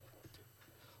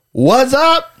What's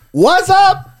up? What's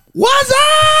up? What's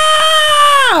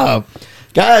up?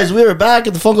 Guys, we are back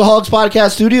at the Funkaholiks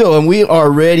podcast studio, and we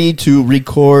are ready to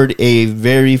record a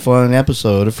very fun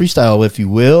episode, a freestyle, if you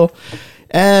will.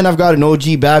 And I've got an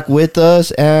OG back with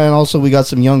us, and also we got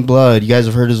some young blood. You guys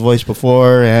have heard his voice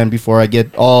before, and before I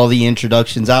get all the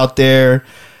introductions out there,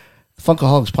 the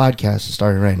Funkaholiks podcast is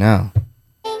starting right now.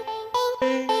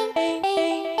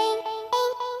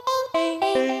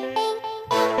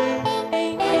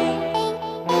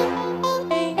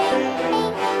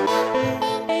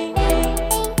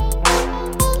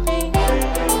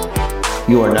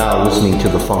 You are now listening to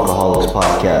the Funkaholiks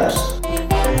podcast.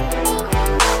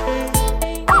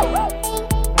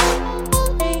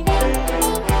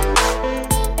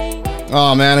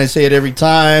 Oh man, I say it every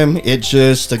time. It's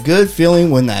just a good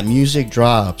feeling when that music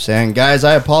drops. And guys,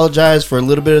 I apologize for a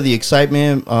little bit of the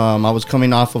excitement. I was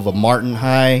coming off of a Martin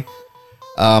high.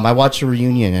 I watched a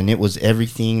reunion and it was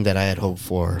everything that I had hoped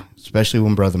for, especially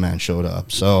when Brother Man showed up.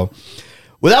 So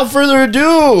without further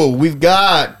ado, we've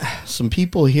got some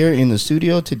people here in the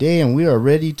studio today, and we are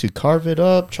ready to carve it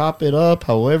up, chop it up,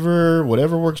 however,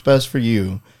 whatever works best for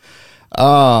you.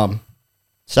 Sal,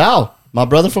 my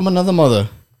brother from another mother.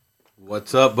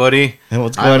 What's up, buddy? Hey,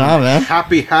 what's going on, man?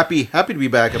 Happy to be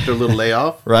back after a little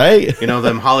layoff. Right? You know,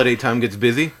 them holiday time gets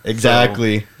busy.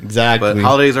 Exactly. But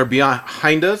holidays are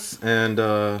behind us, and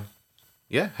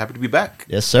happy to be back.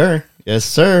 Yes, sir.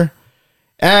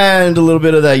 And a little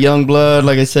bit of that young blood,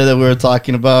 like I said, that we were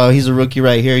talking about. He's a rookie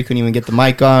right here. He couldn't even get the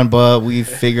mic on, but we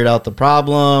figured out the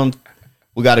problem.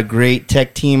 We got a great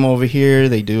tech team over here.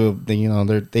 They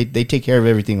take care of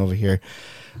everything over here.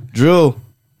 Drew,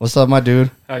 what's up, my dude?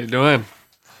 How you doing?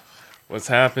 What's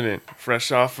happening?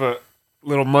 Fresh off a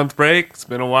little month break. It's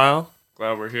been a while.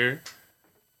 Glad we're here.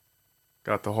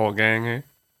 Got the whole gang here.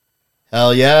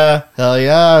 Hell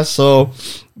yeah. So,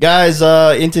 guys,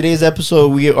 in today's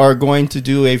episode, we are going to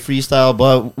do a freestyle,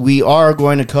 but we are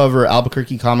going to cover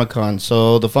Albuquerque Comic-Con.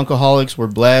 So, the Funkaholiks were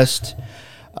blessed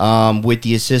with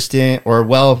the assistant,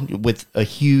 with a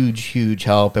huge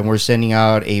help, and we're sending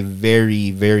out a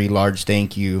very, very large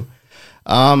thank you.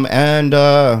 And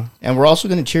we're also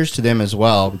going to cheers to them as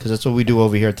well, because that's what we do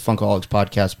over here at the Funkaholiks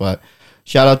podcast. But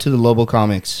shout out to the Lobo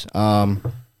Comics.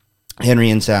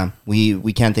 Henry and Sam,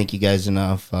 we can't thank you guys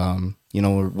enough.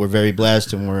 We're very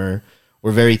blessed, and we're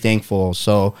very thankful.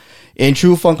 So, in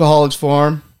true Funkaholiks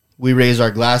form, we raise our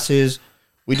glasses.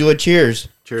 We do a cheers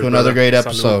to another great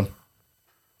episode.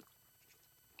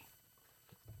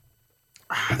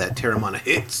 That Terramana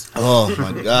hits. Oh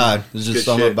my God, there's just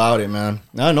something about it, man.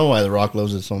 I don't know why The Rock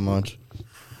loves it so much.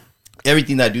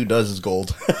 Everything that dude does is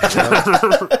gold.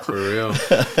 For real.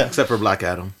 Except for Black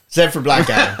Adam.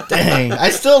 Dang.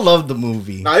 I still love the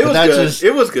movie. No, it was good.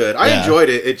 It was good. I enjoyed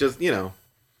it. It just,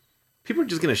 people are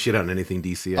just going to shit on anything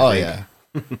DC, I think.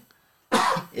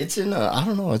 Yeah. It's in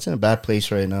a bad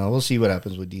place right now. We'll see what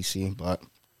happens with DC, but.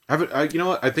 You know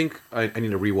what? I think I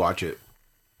need to rewatch it.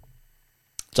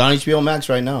 It's on HBO Max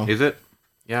right now. Is it?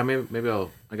 Yeah, maybe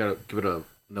I got to give it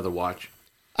another watch.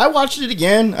 I watched it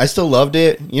again. I still loved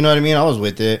it. You know what I mean? I was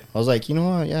with it. I was like, you know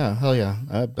what? Yeah, hell yeah.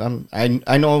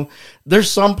 I know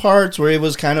there's some parts where it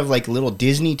was kind of like a little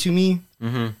Disney to me,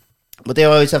 but they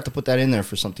always have to put that in there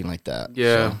for something like that.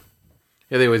 Yeah,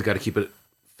 yeah. They always got to keep it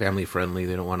family friendly.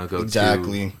 They don't want to go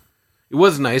exactly. It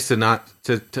was nice to not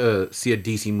to see a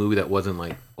DC movie that wasn't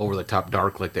like over the top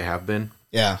dark like they have been.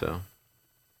 Yeah. So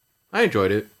I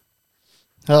enjoyed it.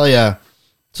 Hell yeah.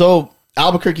 So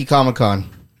Albuquerque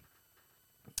Comic-Con.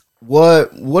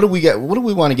 What do we get? What do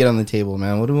we want to get on the table,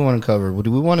 man? What do we want to cover?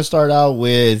 Do we want to start out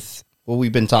with what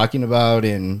we've been talking about,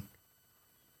 and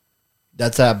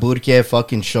that's that Burke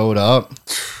fucking showed up,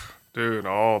 dude,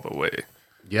 all the way.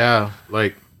 Yeah,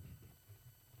 let's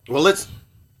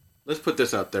put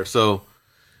this out there. So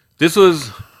this was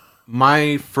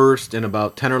my first in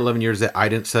about 10 or 11 years that I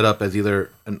didn't set up as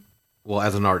as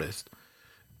an artist.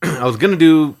 I was gonna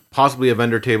do possibly a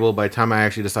vendor table. By the time I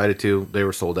actually decided to, they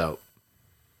were sold out.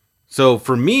 So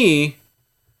for me,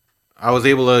 I was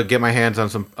able to get my hands on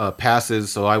some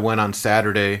passes. So I went on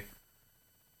Saturday,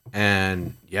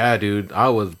 and yeah, dude, I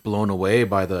was blown away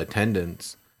by the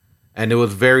attendance, and it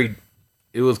was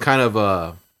kind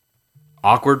of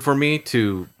awkward for me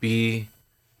to be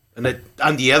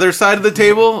on the other side of the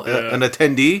table, an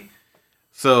attendee.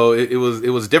 So it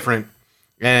was different,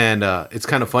 and it's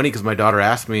kind of funny because my daughter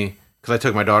asked me, because I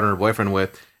took my daughter and her boyfriend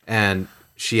with, and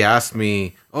she asked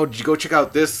me, "Oh, did you go check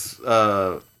out this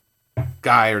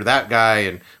guy or that guy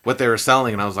and what they were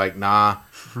selling?" And I was like, "Nah."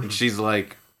 And she's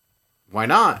like, "Why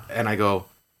not?" And I go,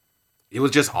 "It was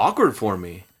just awkward for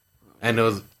me." And it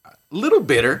was a little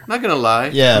bitter, not going to lie.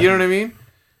 Yeah. You know what I mean?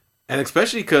 And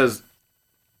especially because,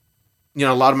 you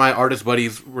know, a lot of my artist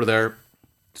buddies were there.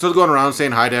 So I was going around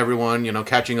saying hi to everyone, you know,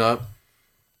 catching up.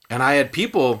 And I had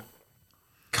people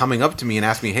coming up to me and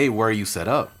ask me, hey, where are you set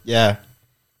up? Yeah.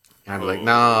 And I'm like,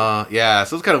 nah. Yeah,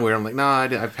 so it's kind of weird. I'm like, nah,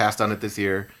 I passed on it this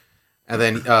year. And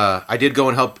then I did go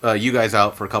and help you guys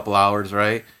out for a couple hours,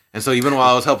 right? And so even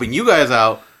while I was helping you guys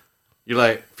out, you're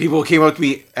like, people came up to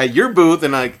me at your booth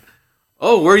and like,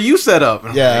 oh, where are you set up?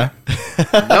 And Yeah.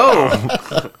 like,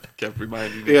 no. Kept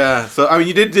reminding me. Yeah. So, I mean,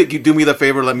 you did do me the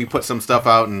favor, let me put some stuff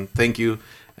out, and thank you.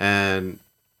 And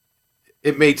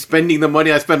it made spending the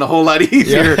money I spent a whole lot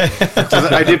easier. Yeah.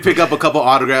 I did pick up a couple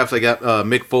autographs. I got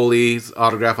Mick Foley's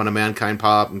autograph on a Mankind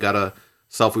Pop and got a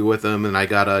selfie with him. And I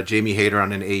got Jamie Hayter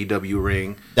on an AEW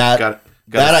ring. That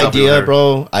idea,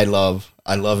 bro, I love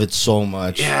it so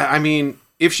much. Yeah, I mean,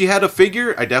 if she had a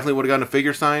figure, I definitely would have gotten a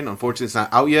figure signed. Unfortunately, it's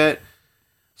not out yet.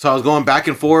 So I was going back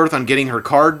and forth on getting her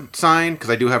card signed,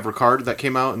 because I do have her card that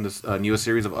came out in this newest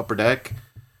series of Upper Deck.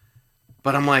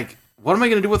 But I'm like, what am I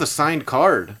going to do with a signed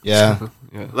card? Yeah.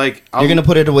 Yeah. Like, You're going to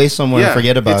put it away somewhere and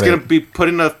forget about it. It's going to be put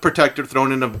in a protector,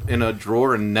 thrown in a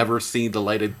drawer, and never see the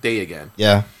light of day again.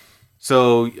 Yeah.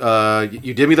 So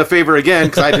you did me the favor again,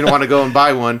 because I didn't want to go and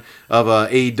buy one of a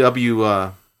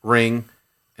AEW ring.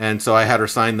 And so I had her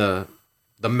sign the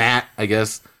mat, I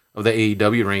guess, of the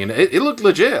AEW ring, and it looked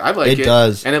legit. I like it. It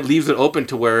does, and it leaves it open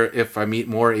to where if I meet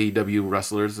more AEW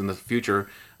wrestlers in the future,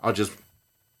 I'll just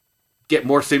get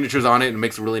more signatures on it, and it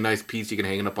makes a really nice piece. You can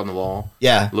hang it up on the wall.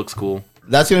 Yeah, it looks cool.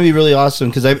 That's gonna be really awesome,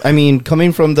 because I mean,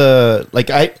 coming from the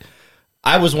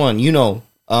I was one, you know,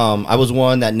 I was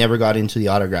one that never got into the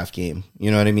autograph game.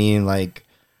 You know what I mean? Like,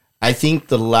 I think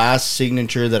the last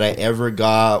signature that I ever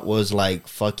got was like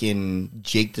fucking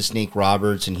Jake the Snake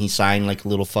Roberts, and he signed like a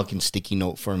little fucking sticky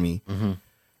note for me.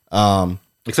 Mm-hmm.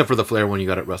 Except for the Flair one you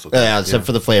got at Wrestle. Yeah, except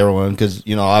for the Flair one, because,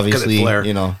 you know, obviously,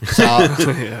 you know,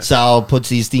 Sal puts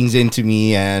these things into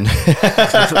me, and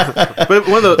but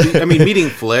one of the, I mean, meeting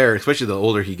Flair, especially the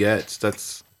older he gets,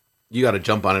 that's, you got to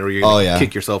jump on it, or you're gonna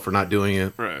kick yourself for not doing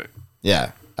it. Right.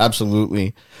 Yeah,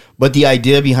 absolutely. But the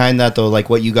idea behind that, though, like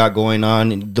what you got going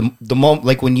on, the moment,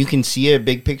 like when you can see it,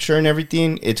 big picture and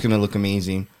everything, it's gonna look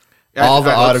amazing. Yeah, all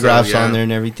the autographs so, yeah. on there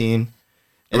and everything.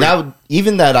 And that would,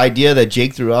 even that idea that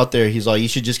Jake threw out there, he's like, you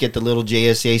should just get the little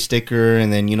JSA sticker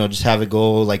and then, you know, just have it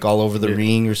go like all over the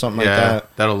ring or something like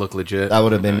that. That'll look legit. That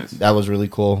would have been, that was really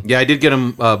cool. Yeah, I did get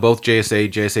them both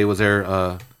JSA. JSA was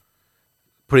there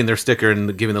putting their sticker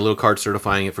and giving the little card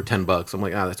certifying it for $10. I'm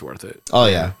like, that's worth it. Oh,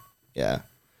 yeah. Yeah.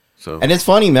 So, and it's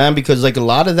funny, man, because like a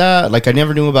lot of that, like I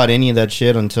never knew about any of that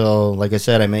shit until, like I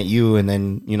said, I met you, and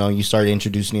then, you know, you started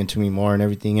introducing it to me more and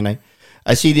everything, and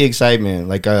I see the excitement.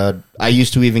 Like I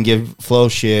used to even give Flo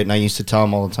shit, and I used to tell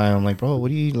him all the time, I'm like, bro,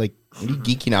 what are you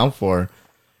geeking out for?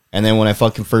 And then when I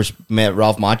fucking first met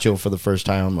Ralph Macchio for the first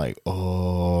time, I'm like,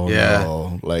 oh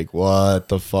no, like what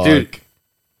the fuck, dude.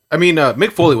 I mean,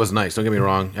 Mick Foley was nice. Don't get me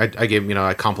wrong. I gave, you know,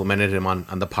 I complimented him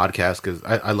on the podcast, because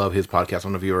I love his podcast. I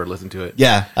don't know if you ever listened to it.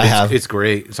 Yeah, I have. It's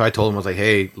great. So I told him, I was like,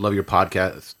 hey, love your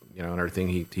podcast, you know, and everything.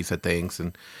 He said thanks,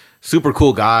 and super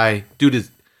cool guy, dude.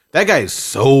 That guy is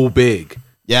so big.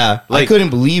 Yeah, like, I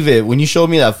couldn't believe it when you showed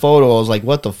me that photo. I was like,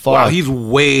 what the fuck? Wow, he's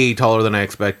way taller than I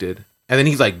expected, and then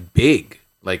he's like big,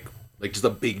 like just a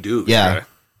big dude. Yeah. Right?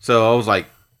 So I was like,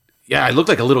 yeah, I looked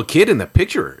like a little kid in that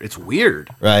picture. It's weird.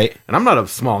 Right. And I'm not a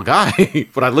small guy,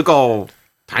 but I look all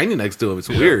tiny next to him. It's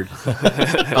weird.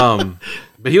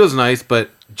 But he was nice.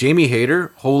 But Jamie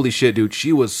Hayter, holy shit, dude.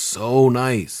 She was so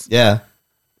nice. Yeah.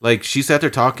 Like, she sat there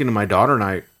talking to my daughter and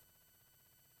I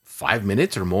 5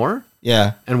 minutes or more.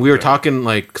 Yeah. And we were talking,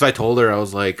 like, because I told her, I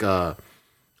was like, oh,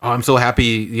 I'm so happy,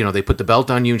 you know, they put the belt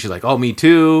on you. And she's like, oh, me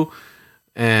too.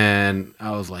 And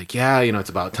I was like, yeah, you know, it's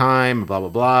about time, blah, blah,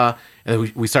 blah. And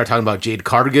then we started talking about Jade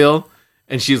Cargill.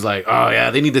 And she's like, oh,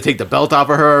 yeah, they need to take the belt off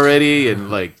of her already. And,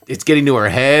 like, it's getting to her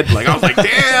head. Like, I was like,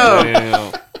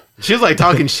 damn. She was, like,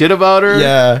 talking shit about her.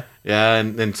 Yeah. Yeah.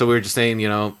 And so we were just saying, you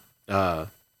know,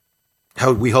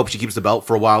 how we hope she keeps the belt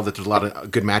for a while, that there's a lot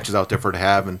of good matches out there for her to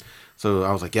have. And so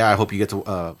I was like, yeah, I hope you get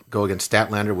to go against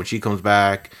Statlander when she comes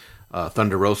back,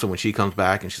 Thunder Rosa when she comes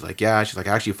back. And she's like, yeah. She's like,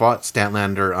 I actually fought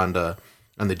Statlander on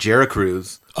the Jera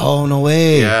Cruise. Oh, no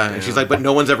way. Yeah. And she's like, but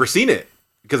no one's ever seen it,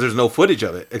 because there's no footage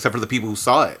of it except for the people who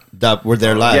saw it. That were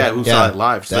there live. Yeah, who saw it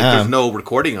live. She's like, there's no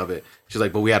recording of it. She's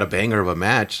like, but we had a banger of a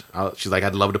match. She's like,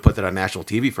 I'd love to put that on national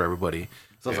TV for everybody.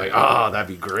 So I was like, oh, that'd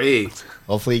be great.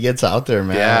 Hopefully it gets out there,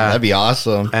 man. Yeah. That'd be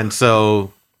awesome. And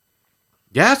so,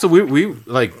 yeah, so we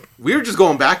were just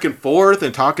going back and forth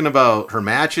and talking about her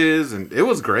matches, and it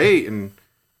was great. And,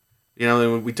 you know,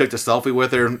 then we took the selfie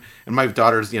with her, and my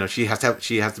daughter's, you know, she has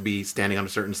to be standing on a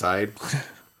certain side.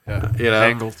 Yeah. You know?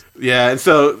 Angled. Yeah, and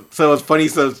so it's funny.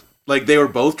 So like they were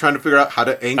both trying to figure out how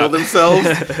to angle themselves.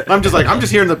 I'm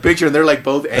just here in the picture, and they're like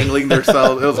both angling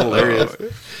themselves. It was hilarious.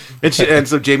 And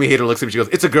so Jamie Hayter looks at me. She goes,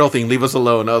 "It's a girl thing. Leave us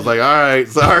alone." I was like, "All right,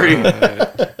 sorry."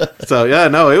 So yeah,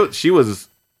 no, she was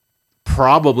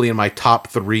probably in my top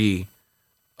 3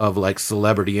 of like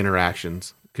celebrity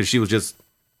interactions because she was just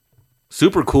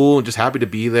super cool and just happy to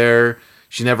be there.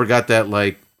 She never got that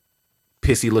like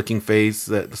pissy looking face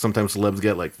that sometimes celebs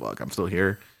get, like, fuck, I'm still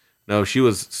here. No, she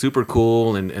was super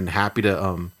cool and happy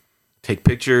to take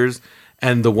pictures.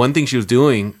 And the one thing she was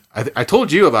doing, I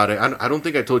told you about it. I don't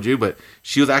think I told you, but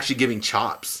she was actually giving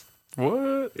chops.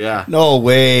 What? Yeah. No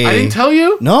way. I didn't tell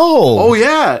you? No. Oh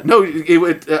yeah. No,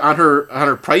 it on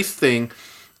her price thing,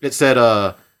 it said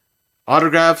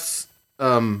autographs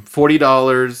 $40,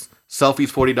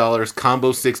 selfies $40,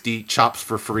 combo $60, chops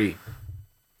for free.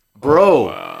 Bro. Oh,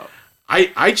 wow.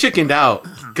 I chickened out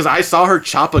because I saw her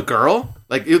chop a girl.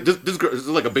 Like this girl, this is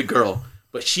like a big girl,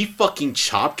 but she fucking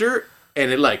chopped her,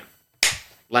 and it like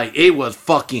it was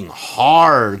fucking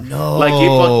hard. No.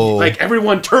 Like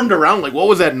everyone turned around. Like, what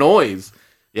was that noise?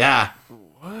 Yeah.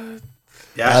 What?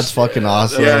 Yeah. That's fucking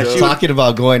awesome. Yeah, Yeah, she talking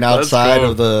about going outside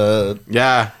go. of the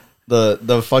Yeah.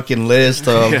 the fucking list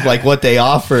of like what they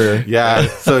offer. Yeah.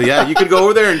 So yeah, you could go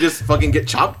over there and just fucking get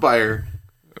chopped by her.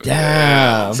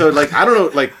 Damn. So like, I don't know.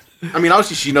 Like, I mean,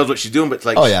 obviously she knows what she's doing, but it's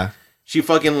like, Oh yeah. she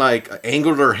fucking like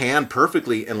angled her hand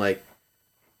perfectly, and like,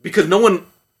 because no one,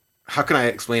 how can I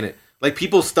explain it? Like,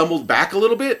 people stumbled back a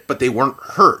little bit, but they weren't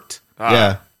hurt.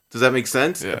 Yeah. Does that make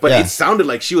sense? Yeah. But Yeah. it sounded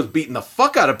like she was beating the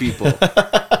fuck out of people.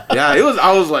 Yeah, it was.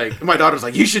 I was like, my daughter's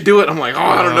like, you should do it. I'm like, oh,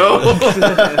 I don't know.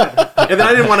 And then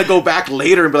I didn't want to go back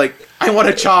later and be like, I want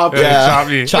to chop. Yeah. Chop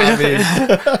me. Chop me.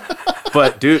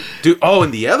 But dude. Oh,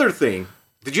 and the other thing,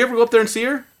 did you ever go up there and see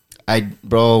her?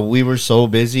 Bro, we were so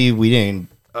busy, we didn't.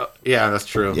 Yeah, that's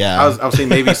true. Yeah. I was saying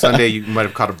maybe Sunday you might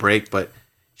have caught a break, but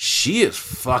she is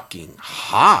fucking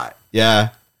hot. Yeah.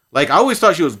 Like, I always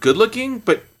thought she was good looking,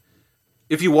 but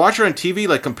if you watch her on TV,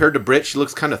 like compared to Brit, she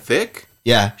looks kind of thick.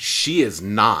 Yeah. She is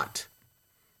not.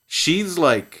 She's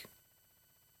like,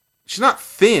 she's not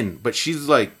thin, but she's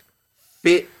like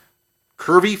fit,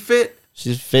 curvy fit.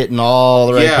 She's fitting all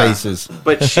the right Yeah. places.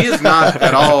 But she is not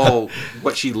at all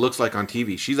what she looks like on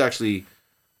TV. She's actually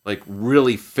like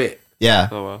really fit. Yeah.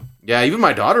 Oh, wow. Yeah, even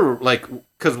my daughter, like,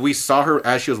 because we saw her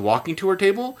as she was walking to her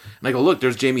table, and I go, look,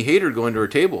 there's Jamie Hayter going to her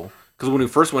table. Because when we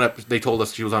first went up, they told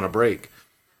us she was on a break.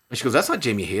 And she goes, that's not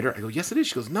Jamie Hayter. I go, yes, it is.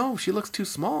 She goes, no, she looks too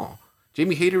small.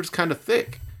 Jamie Hayter is kind of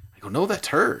thick. I go, no, that's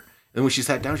her. And when she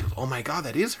sat down, she goes, oh my God,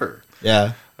 that is her.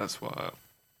 Yeah. That's wild.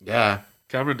 Yeah.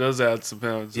 Camera does add some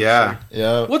pounds. Yeah.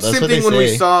 Yeah. What's the that's same what thing they when we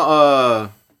say. saw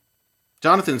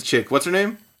Jonathan's chick? What's her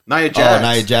name? Nia Oh, Jax.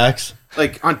 Nia Jax.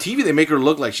 Like, on TV, they make her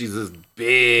look like she's this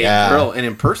big Yeah. girl. And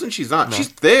in person, she's not. She's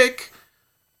thick,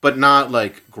 but not,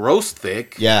 like, gross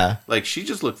thick. Yeah. Like, she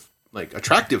just looks, like,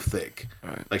 attractive thick.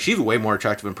 Right. Like, she's way more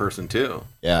attractive in person, too.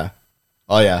 Yeah.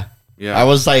 Oh yeah. Yeah. I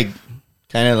was like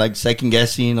kind of like second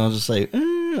guessing. I was just like,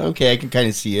 okay, I can kind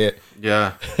of see it.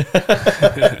 Yeah.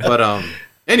 But,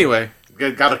 anyway,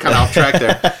 got to kind of off track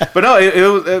there. But no, it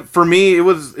was, for me, it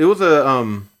was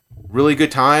a, really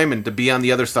good time. And to be on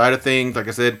the other side of things, like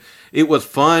I said, it was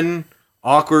fun,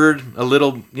 awkward, a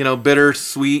little,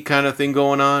 bittersweet kind of thing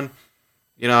going on.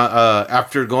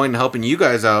 After going and helping you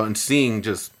guys out and seeing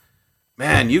just,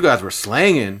 man, you guys were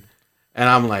slanging. And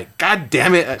I'm like, God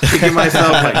damn it, thinking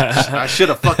myself, like, I should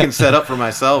have fucking set up for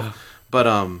myself. But,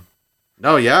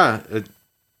 no, yeah,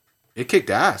 it kicked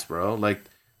ass, bro. Like,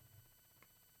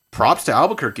 props to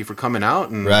Albuquerque for coming out.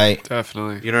 And, Right.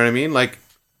 Definitely. you know what I mean? Like,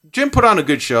 Jim put on a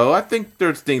good show. I think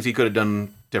there's things he could have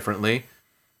done differently.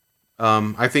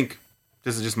 I think,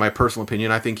 this is just my personal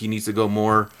opinion, I think he needs to go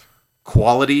more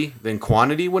quality than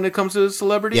quantity when it comes to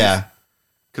celebrities. Yeah.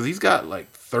 Because he's got like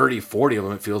 30, 40 of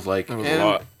them, it feels like. That was a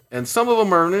lot. And some of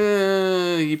them are,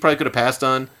 he probably could have passed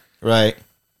on Right.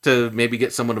 to maybe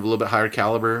get someone of a little bit higher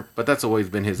caliber. But that's always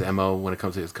been his MO when it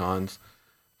comes to his cons.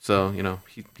 So,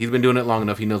 he's been doing it long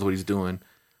enough. He knows what he's doing.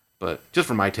 But just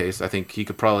for my taste, I think he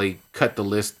could probably cut the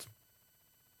list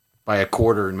by a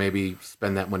quarter and maybe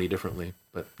spend that money differently.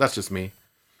 But that's just me.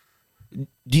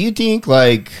 Do you think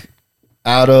like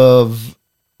out of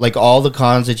like all the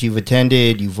cons that you've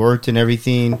attended, you've worked and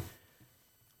everything,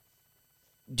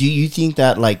 do you think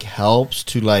that like helps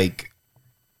to like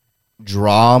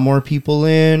draw more people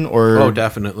in or Oh,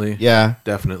 definitely. yeah,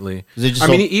 Definitely. is it just I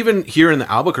so- mean, even here in the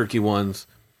Albuquerque ones,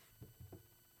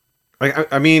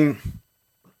 I mean,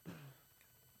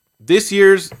 this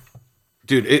year's,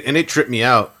 dude, it tripped me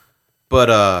out.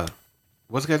 But,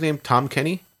 what's the guy's name? Tom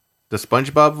Kenny? The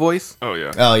SpongeBob voice? Oh,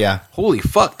 yeah. oh yeah, Holy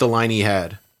fuck, the line he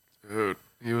had. Dude,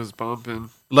 he was bumping.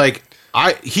 Like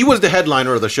he was the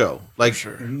headliner of the show. Like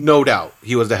Sure. no doubt,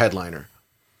 he was the headliner.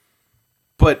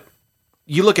 But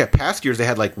you look at past years, they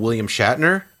had like William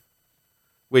Shatner,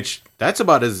 which that's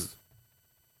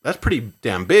pretty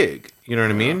damn big. You know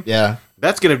what I mean? Yeah.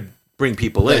 That's gonna bring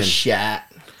people in.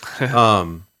 Shat.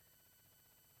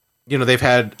 You know, they've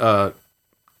had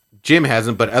Jim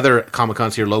hasn't, but other Comic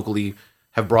Cons here locally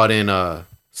have brought in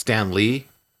Stan Lee.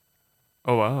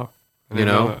 Oh, wow. I You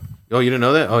didn't know? that. Oh, you didn't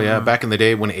know that? Oh, yeah. Back in the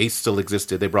day when Ace still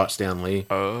existed, they brought Stan Lee.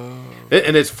 Oh.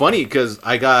 And it's funny because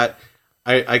I got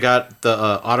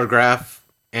the autograph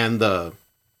and the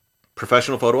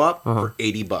professional photo op for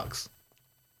 $80.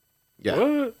 Yeah,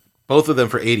 What? both of them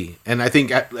for 80. And I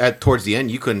think at towards the end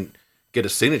you couldn't get a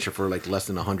signature for like less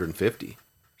than 150.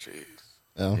 Jeez.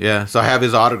 Oh. Yeah, so I have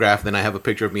his autograph. Then I have a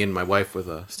picture of me and my wife with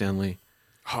Stan Lee.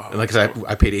 Oh, And like I said,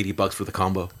 I paid $80 for the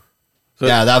combo. So,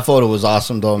 Yeah, that photo was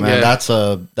awesome though, man. Yeah.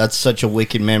 That's such a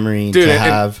wicked memory dude, to and-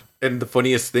 have. And the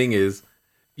funniest thing is,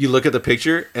 you look at the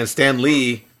picture and Stan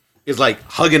Lee is like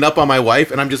hugging up on my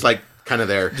wife, and I'm just like kind of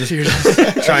there. You're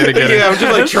just trying to get Yeah, it. I'm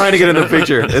just like trying to get in the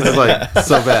picture. It's like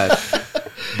so bad.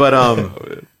 But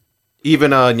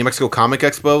even New Mexico Comic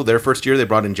Expo, their first year, they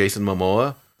brought in Jason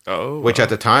Momoa, Oh, which wow. at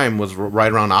the time was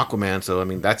right around Aquaman. So I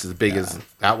mean, that's as big as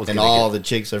that was. And gonna all get. the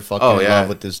chicks are fucking in love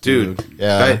with this dude.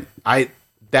 Yeah.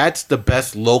 That's the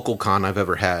best local con I've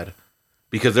ever had,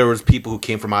 because there was people who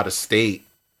came from out of state,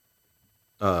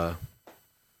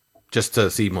 just to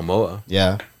see Momoa.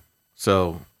 Yeah.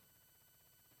 So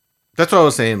that's what I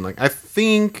was saying. Like, I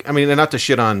mean, and not to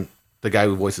shit on the guy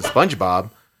who voices SpongeBob,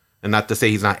 and not to say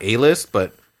he's not A-list,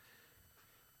 but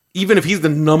even if he's the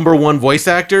number one voice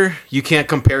actor, you can't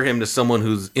compare him to someone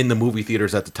who's in the movie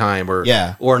theaters at the time, or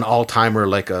an all-timer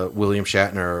like a William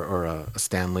Shatner or a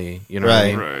Stan Lee. You know what I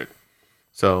mean? Right.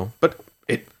 So, but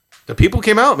the people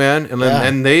came out, man, and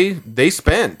then, and they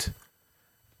spent.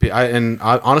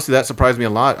 Honestly, that surprised me a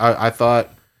lot. I thought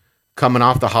coming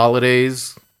off the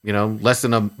holidays, you know, less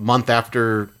than a month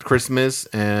after Christmas,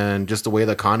 and just the way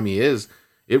the economy is,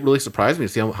 it really surprised me to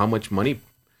see how much money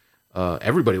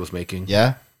everybody was making.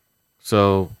 Yeah.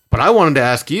 So, but I wanted to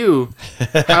ask you,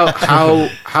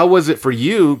 how was it for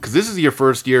you? Because this is your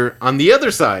first year on the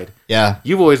other side. Yeah.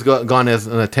 You've always gone as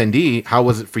an attendee. How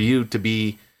was it for you to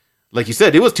be, like you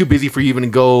said, it was too busy for you even to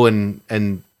go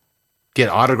and get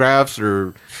autographs,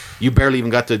 or you barely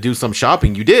even got to do some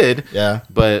shopping. You did. Yeah.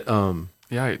 But,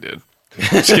 Yeah, you did.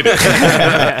 Just kidding.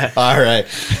 All right.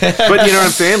 but you know what I'm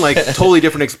saying? Like, totally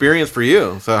different experience for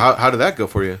you. So how did that go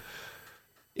for you?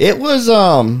 It was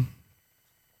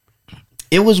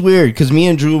weird because me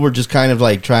and Drew were just kind of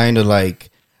like trying to like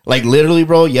literally,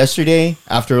 bro, yesterday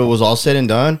after it was all said and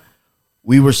done,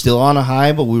 we were still on a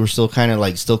high, but we were still kind of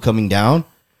like still coming down.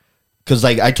 Cause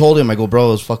like I told him, I go, bro,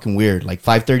 it was fucking weird. Like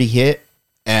 5:30 hit,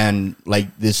 and like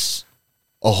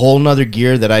a whole nother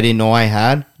gear that I didn't know I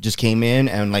had just came in,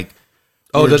 and like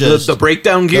The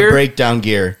breakdown gear? The breakdown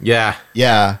gear. Yeah.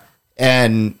 Yeah.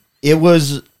 And it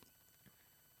was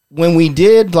when we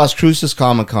did Las Cruces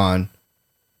Comic Con,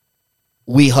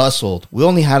 we hustled. We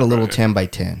only had a little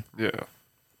 10x10. Yeah.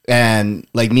 And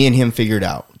like me and him figured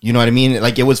out. You know what I mean?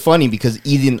 Like it was funny because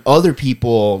even other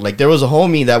people, like there was a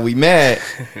homie that we met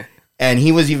and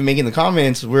he was even making the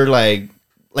comments. We're like,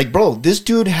 bro, this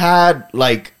dude had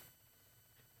like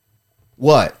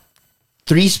what?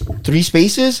 Three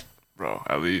spaces? Bro,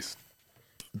 at least.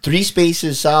 3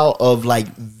 spaces out of like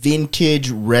vintage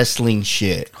wrestling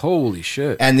shit. Holy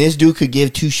shit. And this dude could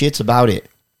give 2 shits about it.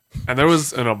 And there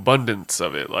was an abundance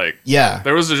of it. Like, Yeah.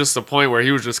 there was just a point where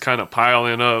he was just kind of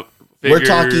piling up We're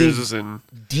figures talking and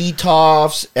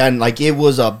DTOFs, and like it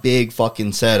was a big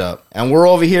fucking setup. And we're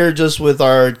over here just with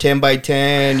our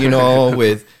 10x10, you know,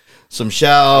 with some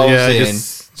shelves and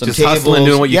some just tables. hustling,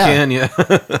 doing what you can. Yeah.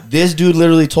 This dude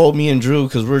literally told me and Drew,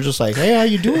 because we're just like, hey, how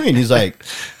you doing? He's like,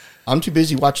 I'm too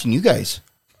busy watching you guys.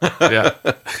 yeah.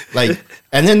 Like,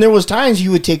 and then there was times he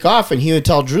would take off and he would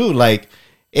tell Drew, like,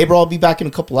 hey, bro, I'll be back in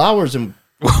a couple hours. And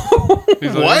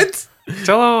He's like, What?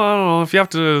 tell him, I don't know, if you have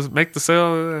to make the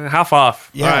sale half off.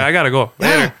 Yeah. All right, I gotta go. Yeah.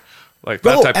 Later. Like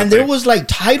bro, that type of and thing. there was like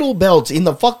title belts in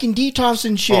the fucking DTOFs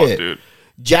and Oh, shit. dude.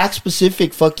 Jack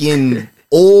Specific fucking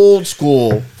old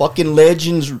school fucking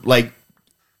legends, like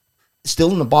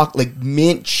still in the box, like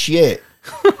mint shit.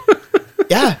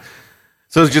 Yeah.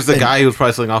 So it's just a guy who was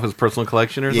probably selling off his personal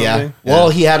collection or Yeah. something? Well,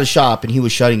 he had a shop and he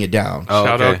was shutting it down. Oh,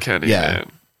 Shout okay. out Kenny, Yeah.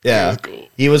 man. Yeah. He was cool.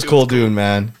 He was cool, dude,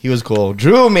 man. He was cool.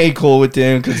 Drew made cool with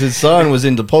him because his son was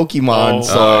into Pokemon. Oh,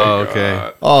 so, Oh,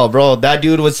 okay. oh, bro, that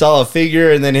dude would sell a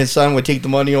figure and then his son would take the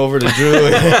money over to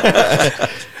Drew.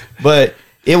 But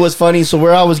It was funny. So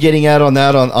where I was getting at on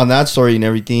that story and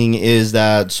everything is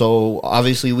that, so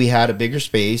obviously we had a bigger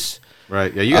space.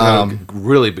 Right. Yeah, you guys had a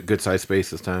really good size space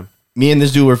this time. Me and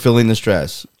this dude were feeling the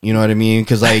stress. You know what I mean?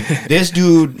 Because, like, this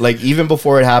dude, like, even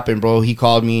before it happened, bro, he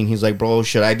called me and he's like, bro,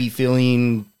 should I be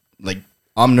feeling, like,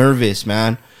 I'm nervous,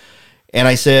 man? And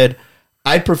I said,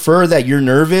 I'd prefer that you're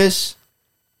nervous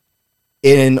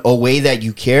in a way that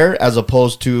you care as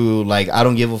opposed to, like, I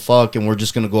don't give a fuck and we're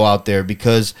just going to go out there.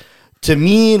 Because to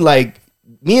me, like,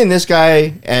 me and this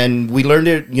guy, and we learned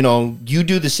it, you know, you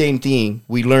do the same thing.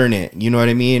 We learn it, you know what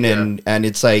I mean? And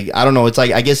it's like, I don't know, it's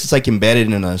like, I guess it's like embedded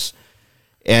in us.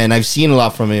 And I've seen a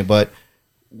lot from it, but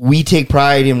we take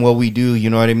pride in what we do,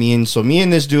 you know what I mean? So me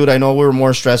and this dude, I know we were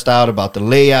more stressed out about the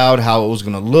layout, how it was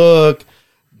going to look.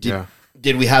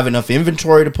 Did we have enough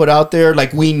inventory to put out there?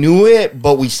 Like, we knew it,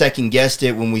 but we second guessed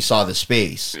it when we saw the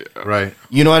space. Yeah. Right.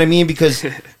 You know what I mean? Because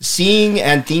seeing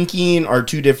and thinking are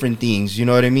two different things. You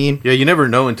know what I mean? Yeah, you never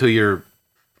know until you're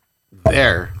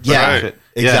there. Yeah, right.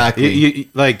 exactly.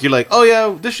 Yeah, you're like, oh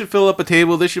yeah, this should fill up a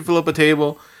table. This should fill up a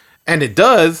table, and it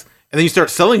does. And then you start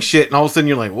selling shit, and all of a sudden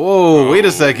you're like, whoa, wait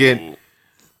a second.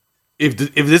 If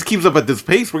this keeps up at this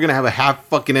pace, we're gonna have a half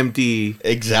fucking empty.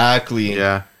 Exactly.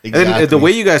 Yeah. Exactly. And the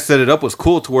way you guys set it up was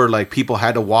cool to where like people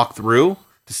had to walk through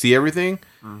to see everything.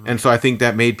 Mm-hmm. And so I think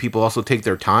that made people also take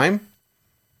their time.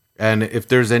 And if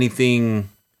there's anything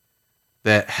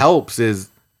that helps is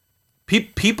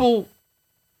people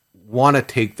want to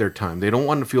take their time. They don't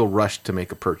want to feel rushed to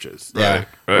make a purchase. Yeah.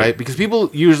 Right? Because people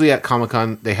usually at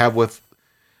Comic-Con,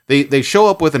 they show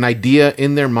up with an idea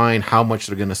in their mind how much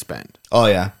they're going to spend. Oh,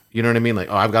 yeah. You know what I mean? Like,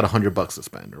 oh, I've got $100 to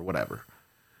spend or whatever.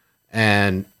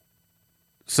 And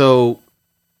so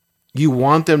you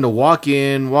want them to walk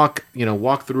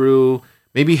through,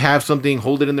 maybe have something,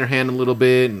 hold it in their hand a little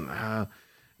bit. And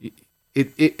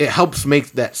it helps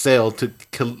make that sale to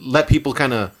let people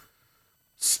kind of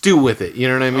stew with it. You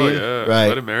know what I mean? Oh, yeah. Right.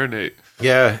 Let it marinate.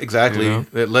 Yeah, exactly. You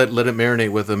know? Let it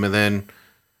marinate with them. And then,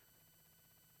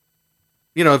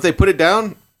 you know, if they put it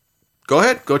down, go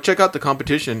ahead, go check out the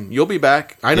competition. You'll be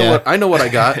back. I know what I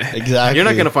got. Exactly. You're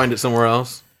not going to find it somewhere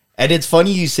else. And it's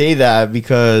funny you say that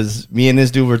because me and this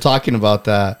dude were talking about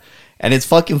that. And it's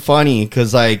fucking funny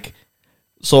because, like,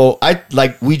 so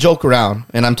we joke around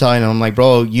and I'm telling him, I'm like,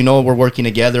 bro, you know, we're working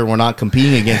together. We're not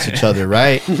competing against each other,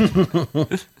 right?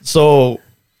 So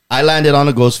I landed on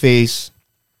a ghost face.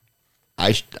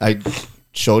 I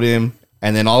showed him.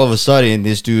 And then all of a sudden,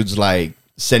 this dude's like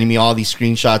sending me all these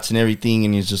screenshots and everything.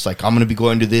 And he's just like, I'm going to be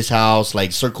going to this house,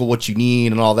 like circle what you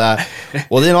need and all that.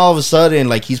 Well, then all of a sudden,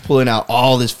 like he's pulling out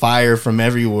all this fire from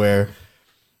everywhere.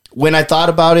 When I thought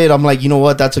about it, I'm like, you know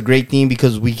what? That's a great thing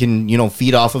because we can, you know,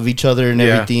 feed off of each other and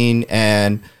everything.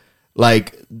 And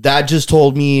like, that just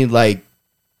told me like,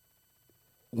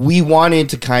 we wanted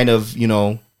to kind of, you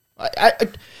know,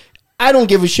 I don't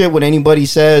give a shit what anybody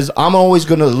says. I'm always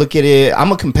going to look at it.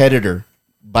 I'm a competitor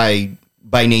by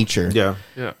nature. Yeah.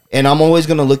 Yeah. And I'm always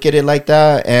going to look at it like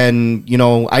that. And, you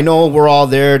know, I know we're all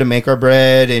there to make our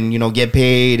bread and, you know, get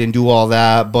paid and do all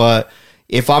that. But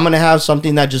if I'm going to have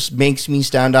something that just makes me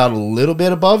stand out a little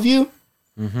bit above you,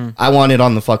 I want it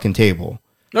on the fucking table.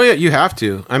 No, yeah, you have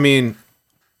to. I mean,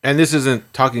 and this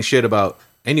isn't talking shit about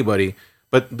anybody,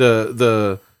 but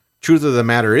the truth of the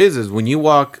matter is when you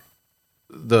walk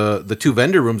the two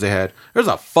vendor rooms they had, there's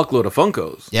a fuckload of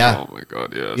Funkos. Yeah. Oh my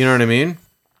God, yes. You know what I mean?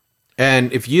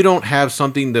 And if you don't have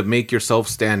something to make yourself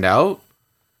stand out,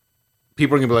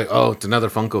 people are going to be like, oh, it's another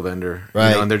Funko vendor. Right.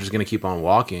 You know, and they're just going to keep on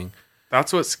walking.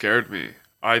 That's what scared me.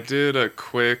 I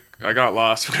got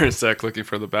lost for a sec looking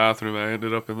for the bathroom. I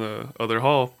ended up in the other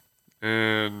hall.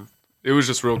 And it was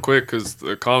just real quick because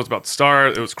the con was about to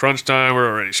start. It was crunch time. We're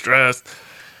already stressed.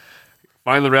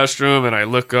 Find the restroom and I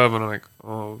look up and I'm like,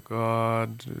 oh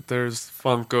God, there's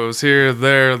Funkos here,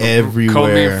 there, everywhere,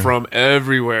 coming from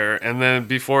everywhere. And then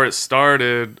before it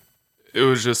started, it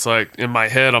was just like in my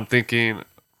head, I'm thinking, oh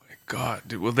my God,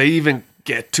 dude, will they even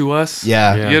get to us?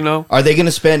 Yeah. You know? Are they going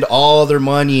to spend all their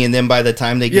money and then by the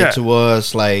time they get to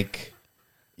us, like,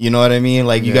 you know what I mean?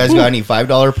 Like, you guys got any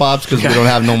 $5 pops? Because we don't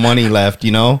have no money left,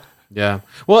 you know? Yeah.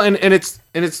 Well, and it's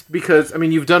because, I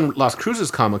mean, you've done Las Cruces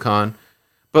Comic-Con,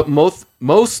 but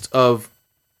most of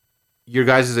your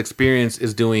guys' experience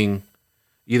is doing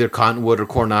either Cottonwood or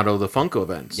Coronado, the Funko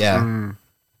events. Yeah.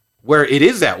 Where it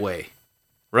is that way,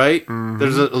 right? Mm-hmm.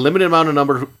 There's a limited amount of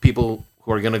number of people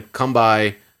who are going to come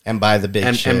by and buy the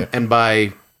big shit. And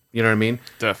buy, you know what I mean?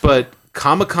 Definitely. But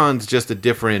Comic-Con's just a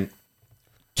totally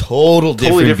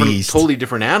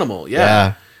different animal.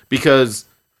 Yeah. Because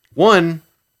one,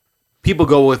 people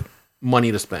go with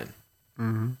money to spend.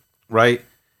 Mm-hmm. Right?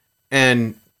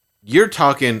 And you're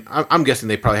talking. I'm guessing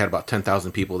they probably had about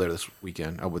 10,000 people there this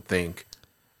weekend. I would think.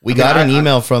 We got an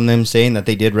email from them saying that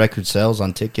they did record sales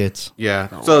on tickets.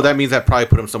 Yeah, so that means that probably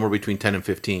put them somewhere between 10 and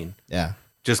 15. Yeah,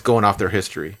 just going off their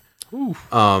history.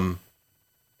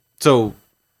 So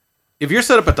if you're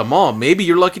set up at the mall, maybe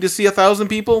you're lucky to see 1,000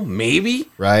 people. Maybe,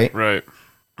 right.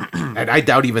 And I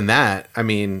doubt even that. I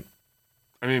mean,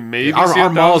 maybe our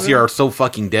malls here are so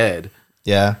fucking dead.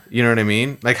 Yeah, you know what I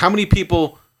mean. Like, how many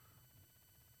people?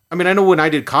 I mean, I know when I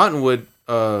did Cottonwood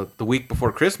the week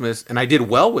before Christmas, and I did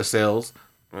well with sales.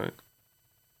 Right.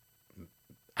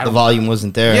 The volume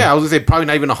wasn't there. Yeah, I was gonna say probably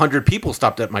not even 100 people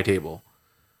stopped at my table.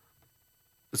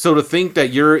 So to think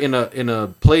that you're in a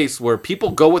place where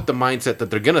people go with the mindset that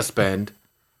they're gonna spend,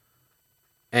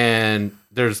 and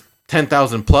there's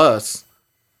 10,000 plus,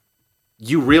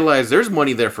 you realize there's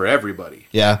money there for everybody.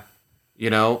 Yeah.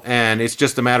 You know, and it's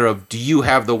just a matter of, do you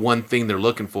have the one thing they're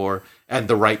looking for at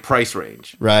the right price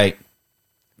range? Right.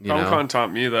 Comic-Con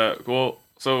taught me that. Well,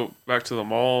 so back to the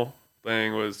mall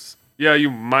thing was, yeah, you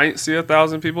might see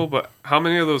 1,000 people, but how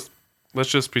many of those? Let's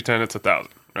just pretend it's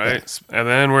 1,000, right? Yeah. And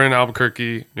then we're in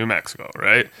Albuquerque, New Mexico,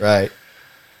 right? Right.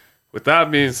 With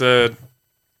that being said,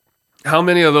 how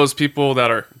many of those people that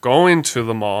are going to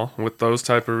the mall with those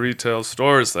type of retail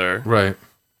stores there, right,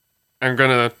 are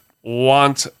gonna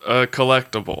want a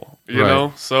collectible? You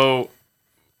know, so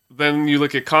then you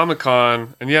look at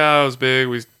Comic-Con, and yeah, it was big.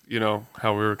 We, you know,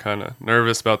 how we were kind of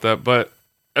nervous about that, but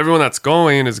everyone that's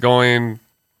going is going,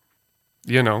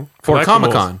 you know, for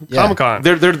Comic-Con. Yeah. Comic-Con.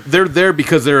 They're there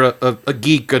because they're a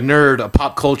geek, a nerd, a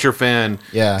pop culture fan.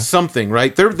 Yeah. Something,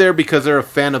 right? They're there because they're a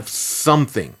fan of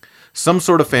something. Some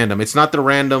sort of fandom. It's not the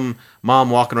random mom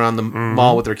walking around the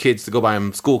mall with their kids to go buy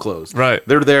them school clothes. Right.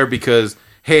 They're there because,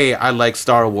 hey, I like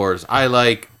Star Wars. I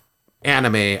like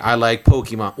anime. I like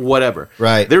Pokemon. Whatever.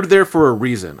 Right. They're there for a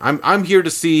reason. I'm here to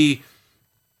see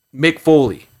Mick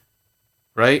Foley.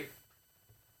 Right?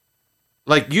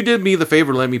 Like, you did me the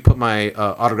favor, let me put my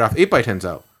autographed 8x10s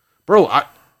out. Bro,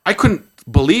 I couldn't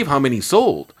believe how many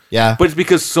sold. Yeah. But it's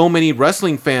because so many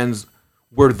wrestling fans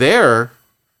were there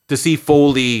to see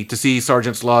Foley, to see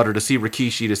Sergeant Slaughter, to see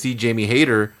Rikishi, to see Jamie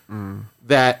Hayter,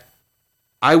 that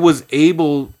I was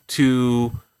able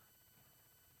to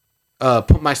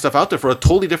put my stuff out there for a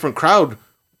totally different crowd.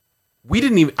 I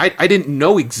didn't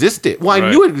know existed. Well, I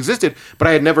knew it existed, but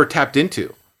I had never tapped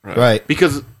into. Right.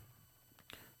 Because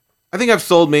I think I've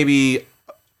sold maybe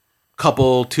a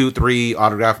couple, 2, 3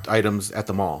 autographed items at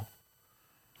the mall.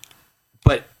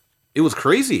 But it was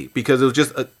crazy because it was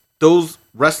just those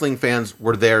wrestling fans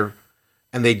were there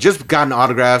and they just gotten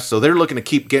autographs. So they're looking to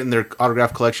keep getting their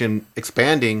autograph collection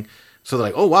expanding. So they're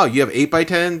like, oh, wow, you have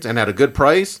 8x10s and at a good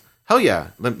price? Hell yeah.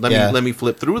 Let me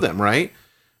flip through them, right?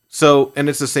 So, and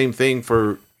it's the same thing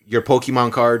for your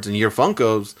Pokemon cards and your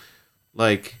Funkos.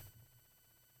 Like,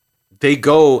 they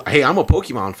go, hey, I'm a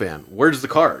Pokemon fan. Where's the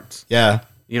cards? Yeah.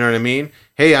 You know what I mean?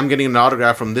 Hey, I'm getting an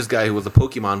autograph from this guy who was a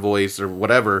Pokemon voice or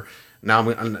whatever. Now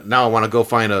I want to go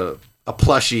find a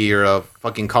plushie or a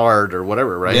fucking card or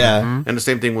whatever, right? Yeah. Mm-hmm. And the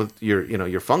same thing with your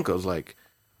Funkos. Like,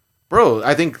 bro,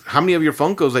 I think how many of your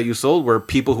Funkos that you sold were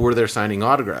people who were there signing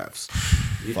autographs?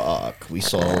 Fuck, we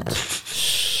sold.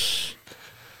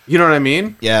 You know what I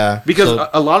mean? Yeah. Because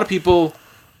a lot of people,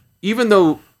 even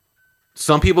though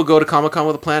some people go to Comic-Con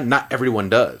with a plan, not everyone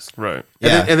does. Right.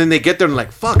 Yeah. And then they get there and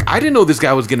like, fuck, I didn't know this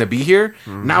guy was going to be here.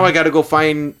 Mm-hmm. Now I got to go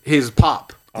find his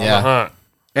pop. Yeah.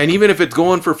 And even if it's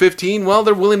going for 15, well,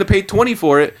 they're willing to pay 20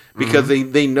 for it because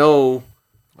they know.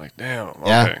 Like, damn. Okay.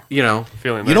 Yeah. You know.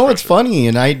 Feeling you know what's pressure. funny?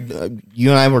 And you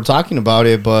and I were talking about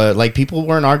it, but like people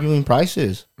weren't arguing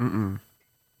prices.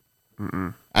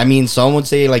 I mean, some would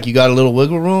say like you got a little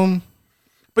wiggle room.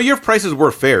 But your prices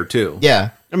were fair too. Yeah.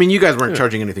 I mean, you guys weren't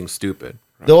charging anything stupid.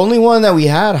 The only one that we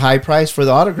had high price for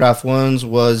the autograph ones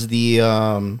was the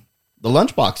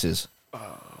lunch boxes.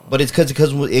 But it's because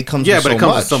it comes with so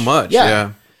much. With so much. Yeah.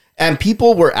 Yeah. And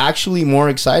people were actually more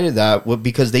excited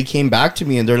because they came back to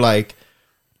me and they're like,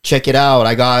 check it out.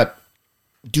 I got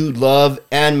Dude Love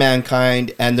and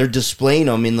Mankind and they're displaying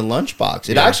them in the lunchbox.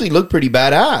 It actually looked pretty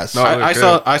badass. No,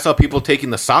 I saw people taking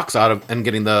the socks out of and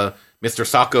getting the Mr.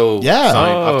 Sacco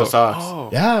sign off the socks. Oh.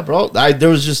 Yeah, bro. There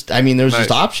was just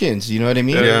options. You know what I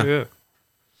mean? Yeah.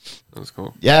 That was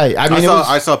cool. Yeah.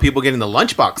 I saw people getting the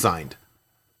lunchbox signed.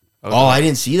 Oh, I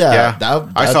didn't see that. Yeah.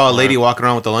 I saw a lady walking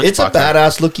around with the lunchbox. It's a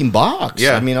badass looking box.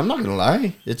 Yeah. I mean, I'm not gonna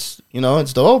lie. It's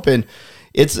it's dope and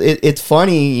it's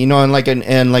funny, and like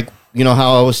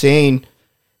how I was saying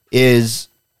is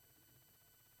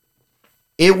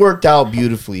it worked out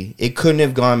beautifully. It couldn't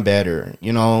have gone better,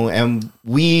 and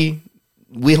we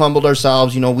humbled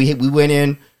ourselves, we went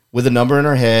in with a number in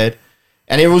our head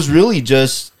and it was really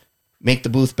just make the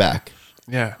booth back.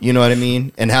 Yeah. You know what I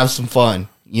mean? And have some fun,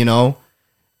 you know?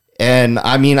 And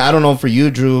I mean, I don't know for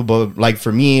you, Drew, but like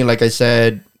for me, like I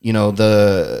said, you know,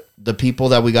 the people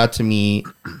that we got to meet,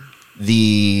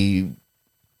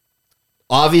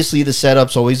 obviously the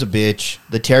setup's always a bitch.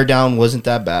 The teardown wasn't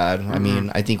that bad. I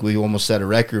mean, I think we almost set a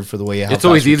record for the way it's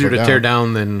always easier to tear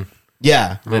down than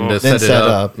to set it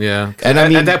up. Yeah. And I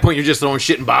mean, at that point you're just throwing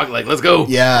shit in box like, let's go.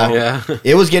 Yeah.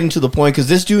 It was getting to the point because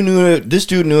this dude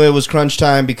knew it was crunch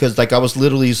time, because like I was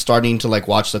literally starting to like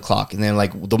watch the clock, and then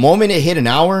like the moment it hit an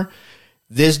hour,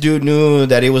 this dude knew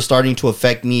that it was starting to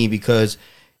affect me, because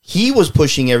he was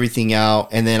pushing everything out,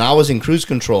 and then I was in cruise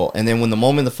control, and then when the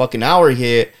moment the fucking hour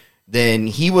hit, then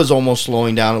he was almost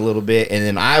slowing down a little bit, and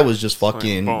then I was just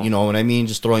fucking, you know what I mean,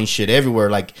 just throwing shit everywhere.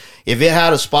 Like, if it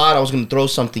had a spot, I was going to throw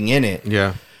something in it.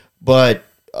 Yeah. But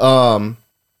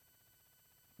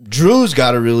Drew's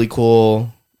got a really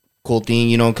cool thing,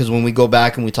 you know, because when we go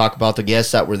back and we talk about the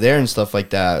guests that were there and stuff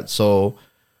like that, so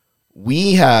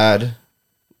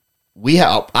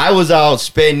I was out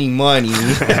spending money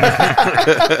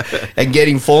and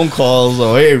getting phone calls.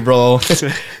 Oh, hey, bro.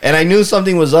 And I knew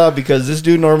something was up, because this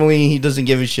dude normally, he doesn't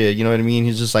give a shit. You know what I mean?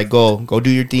 He's just like, go do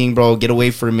your thing, bro. Get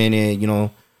away for a minute, you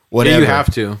know, whatever. Yeah, you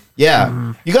have to.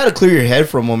 Yeah. You got to clear your head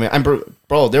for a moment.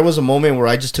 Bro, there was a moment where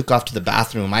I just took off to the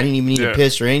bathroom. I didn't even need to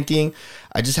piss or anything.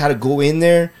 I just had to go in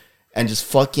there and just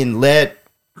fucking let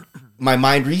my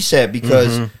mind reset,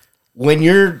 because when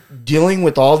you're dealing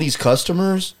with all these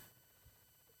customers,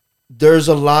 there's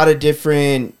a lot of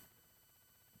different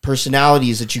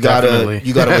personalities that you gotta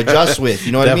adjust with.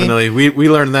 You know what I mean? Definitely. We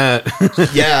learned that.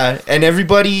 Yeah, and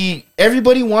everybody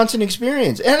wants an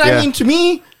experience. And I mean, to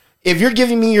me, if you're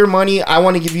giving me your money, I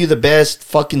want to give you the best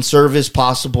fucking service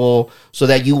possible, so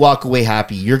that you walk away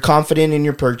happy. You're confident in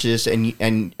your purchase, and you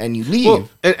leave. Well,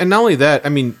 and not only that, I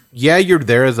mean, yeah, you're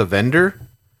there as a vendor,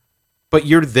 but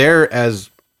you're there as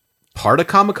part of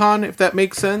Comic-Con, if that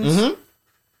makes sense. Mm-hmm.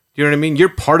 You know what I mean? You're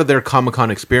part of their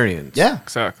Comic-Con experience. Yeah.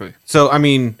 Exactly. So, I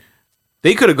mean,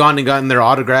 they could have gone and gotten their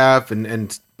autograph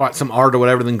and bought some art or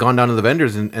whatever, then gone down to the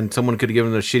vendors, and someone could have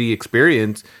given them a shitty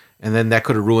experience, and then that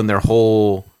could have ruined their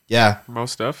whole... Yeah.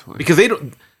 Most definitely. Because they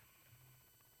don't...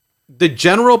 The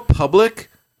general public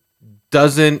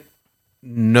doesn't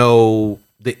know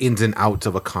the ins and outs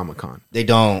of a Comic-Con. They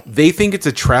don't. They think it's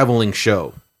a traveling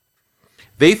show.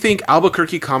 They think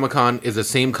Albuquerque Comic-Con is the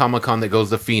same Comic-Con that goes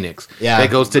to Phoenix,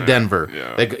 that goes to Denver.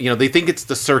 Yeah. They think it's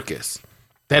the circus.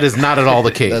 That is not at all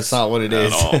the case. That's not what it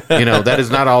is. That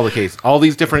is not all the case. All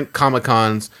these different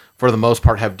Comic-Cons, for the most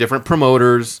part, have different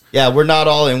promoters. Yeah, we're not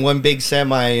all in one big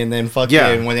semi, and then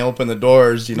fucking when they open the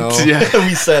doors, you know,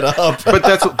 we set up.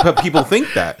 But people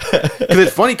think that. Because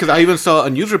it's funny, because I even saw a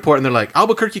news report, and they're like,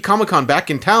 Albuquerque Comic-Con back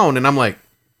in town, and I'm like,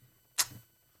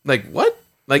 what?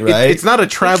 Like, it's not a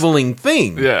traveling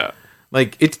thing. Yeah.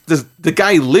 Like, it's the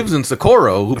guy lives in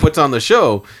Socorro who puts on the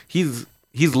show. He's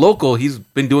local. He's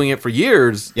been doing it for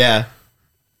years. Yeah.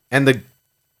 And the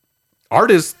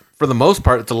artists, for the most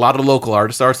part, it's a lot of local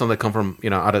artists. There are some that come from,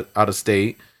 out of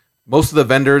state. Most of the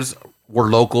vendors were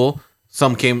local.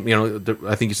 Some came,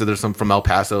 I think you said there's some from El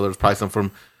Paso. There's probably some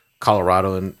from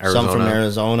Colorado and Arizona. Some from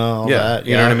Arizona, all that.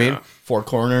 You know what I mean? Four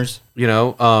Corners.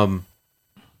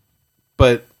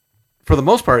 But for the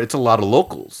most part, it's a lot of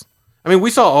locals. I mean,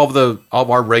 we saw all of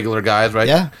our regular guys, right?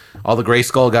 Yeah. All the Gray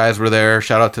Skull guys were there.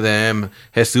 Shout out to them.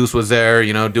 Jesus was there,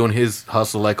 doing his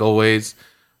hustle like always.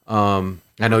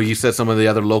 I know you said some of the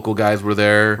other local guys were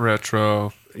there.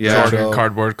 Retro. Yeah.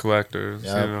 Cardboard collectors,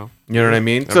 You know what I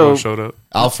mean? Everyone showed up.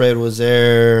 Alfred was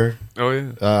there. Oh,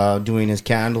 yeah. Doing his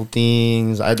candle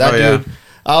things. Dude, I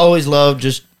always love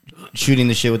just shooting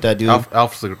the shit with that dude.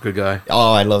 Alf's a good guy.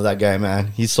 Oh, I love that guy, man.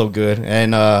 He's so good.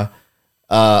 And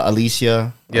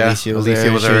Alicia. Yeah, Alicia was there. She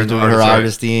was doing her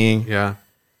artist thing. Yeah.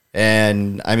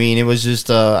 And I mean, it was just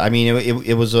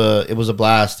it was a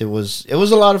blast. It was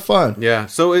a lot of fun. Yeah.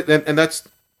 So and that's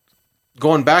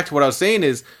going back to what I was saying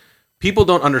is people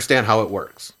don't understand how it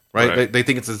works, right? They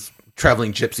think it's a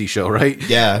traveling gypsy show, right?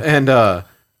 Yeah. And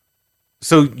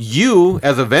so you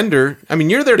as a vendor, I mean,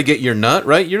 you're there to get your nut,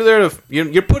 right? You're there to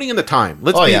you're putting in the time.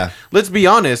 Let's be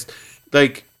honest,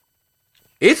 like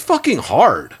it's fucking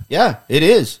hard. Yeah, it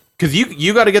is. Because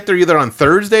you got to get there either on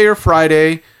Thursday or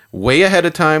Friday, way ahead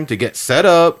of time to get set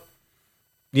up,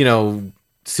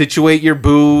 situate your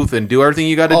booth and do everything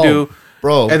you got to do.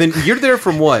 Bro. And then you're there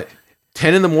from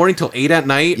 10 in the morning till 8 at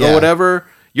night or whatever.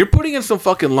 You're putting in some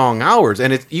fucking long hours.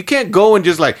 And you can't go and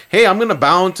just like, hey, I'm going to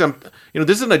bounce.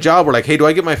 This isn't a job where like, hey, do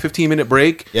I get my 15-minute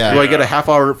break? Yeah. Do I get a half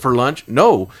hour for lunch?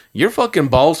 No. You're fucking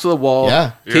balls to the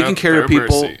wall, taking care of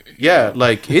people. Mercy. Yeah,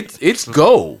 like it's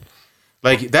go.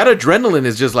 Like that adrenaline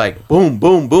is just like boom,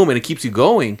 boom, boom, and it keeps you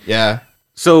going. Yeah.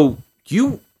 So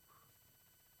you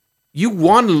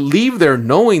want to leave there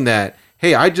knowing that,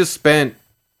 hey, I just spent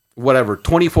whatever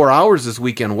 24 hours this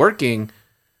weekend working.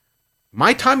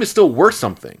 My time is still worth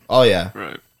something. Oh yeah.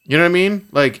 Right. You know what I mean?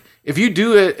 Like if you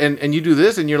do it and you do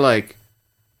this and you're like,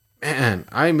 man,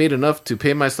 I made enough to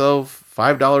pay myself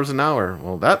 $5 an hour.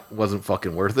 Well, that wasn't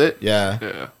fucking worth it. Yeah.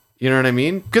 Yeah. You know what I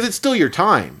mean? Because it's still your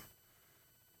time,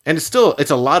 and it's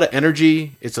a lot of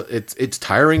energy. It's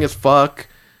tiring as fuck.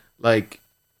 Like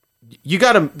you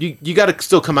gotta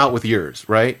still come out with yours,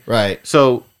 right? Right.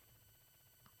 So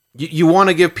you want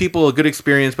to give people a good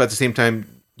experience, but at the same time,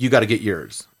 you got to get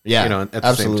yours. Yeah. You know, at the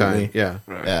absolutely. same time. Yeah.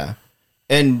 Right. Yeah.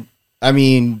 And I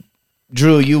mean,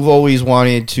 Drew, you've always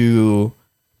wanted to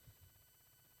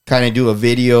kind of do a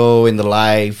video in the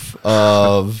life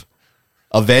of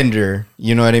a vendor.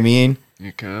 You know what I mean?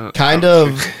 You can't. Kind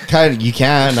of. You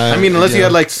can. I mean, unless you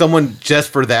had like someone just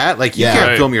for that, like you Yeah. can't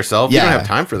Right. film yourself. Yeah. You don't have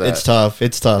time for that. It's tough.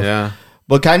 It's tough. Yeah.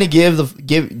 But kind of give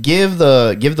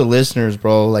the listeners,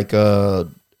 bro, like a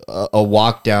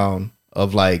walk down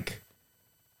of like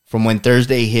from when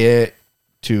Thursday hit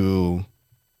to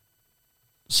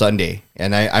Sunday,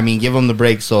 and I mean give them the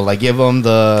break. So like give them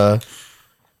the.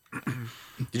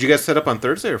 Did you guys set up on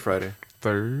Thursday or Friday?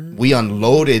 Third. We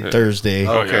unloaded Thursday.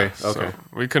 Oh. Okay, yeah. okay. So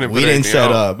we couldn't. We put didn't anything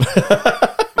set out.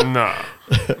 up.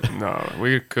 No,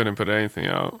 we couldn't put anything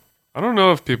out. I don't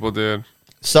know if people did.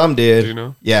 Some did. Do you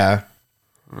know? Yeah.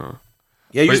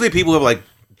 Yeah, usually people have like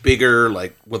bigger,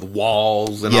 like with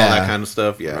walls and all Yeah. that kind of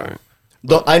stuff. Yeah.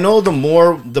 Right. I know the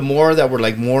more that were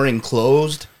like more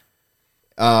enclosed,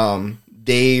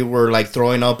 they were like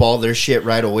throwing up all their shit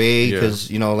right away Yeah. because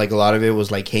you know like a lot of it was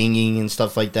like hanging and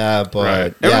stuff like that. But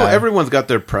Right. yeah, Everyone's got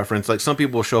their preference. Like some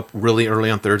people will show up really early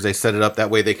on Thursday, set it up that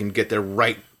way they can get there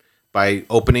right by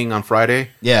opening on Friday.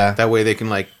 yeah, That way they can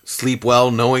like sleep well,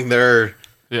 knowing they're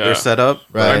set up.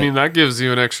 Right. I mean, that gives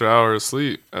you an extra hour of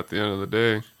sleep at the end of the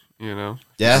day. You know.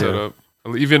 Yeah. Set up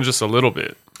even just a little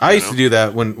bit. I used to do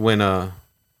that when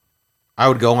I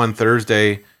would go on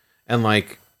Thursday and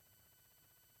like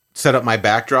set up my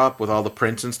backdrop with all the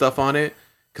prints and stuff on it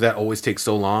because that always takes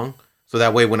so long. So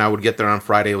that way, when I would get there on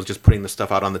Friday, it was just putting the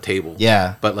stuff out on the table.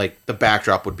 yeah, But like the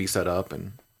backdrop would be set up,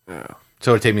 and Yeah.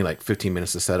 so it'd take me like 15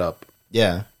 minutes to set up.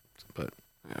 yeah, But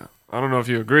Yeah. I don't know if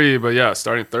you agree, but yeah,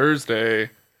 starting Thursday,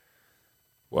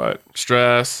 what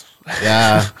stress?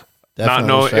 yeah. Not Definitely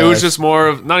know. It stress. was just more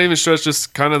of not even stress,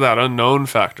 just kind of that unknown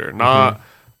factor. Not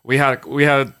we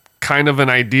had kind of an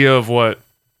idea of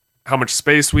how much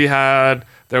space we had.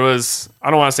 There was, I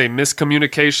don't want to say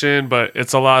miscommunication, but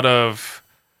it's a lot of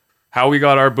how we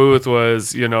got our booth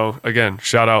was, you know, again,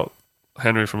 shout out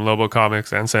Henry from Lobo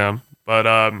Comics and Sam, but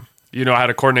you know, I had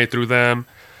to coordinate through them.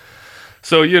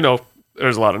 So, you know,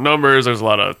 there's a lot of numbers, there's a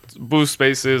lot of booth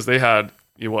spaces. They had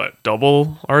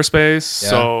double our space. Yeah.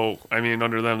 So, I mean,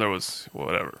 under them there was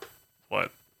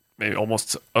maybe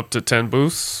almost up to 10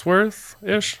 booths worth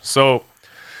ish. So,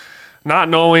 not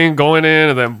knowing, going in,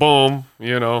 and then boom,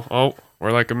 you know, oh,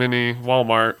 we're like a mini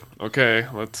Walmart. Okay,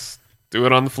 let's do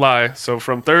it on the fly. So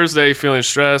from Thursday, feeling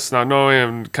stressed, not knowing,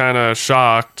 and kind of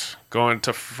shocked. Going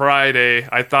to Friday,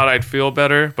 I thought I'd feel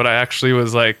better, but I actually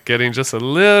was like getting just a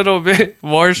little bit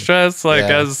more stressed, like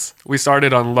Yeah. as we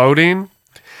started unloading.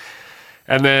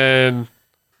 And then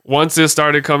once it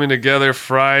started coming together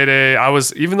Friday,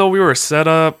 even though we were set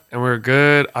up and we were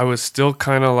good, I was still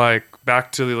kind of like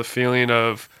back to the feeling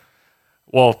of,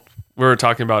 well, we were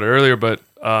talking about it earlier, but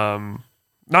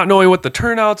not knowing what the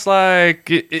turnout's like.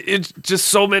 It's just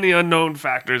so many unknown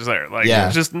factors there. Like,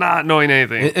 Yeah. just not knowing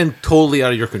anything. and totally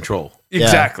out of your control.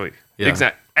 Exactly. Yeah.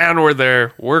 Exactly. And we're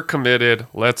there. We're committed.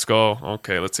 Let's go.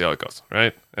 Okay, let's see how it goes.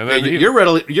 Right? And then You're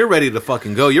ready. You're ready to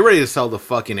fucking go. You're ready to sell the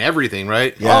fucking everything,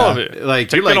 right? Yeah. all of it. Like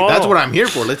Take you're like, it all. that's what I'm here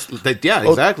for. Yeah,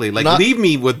 exactly. Like not- leave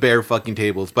me with bare fucking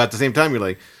tables. But at the same time, you're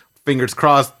like, fingers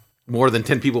crossed, more than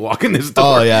 10 people walk in this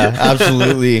door. Oh yeah,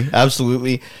 absolutely,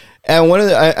 absolutely. And one of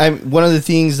the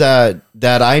things that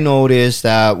I noticed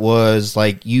that was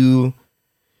like you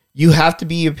have to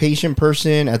be a patient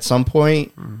person at some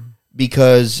point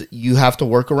because you have to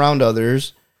work around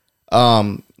others.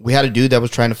 We had a dude that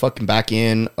was trying to fucking back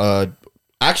in,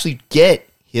 actually get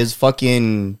his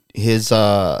fucking his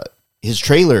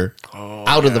trailer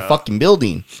out of the fucking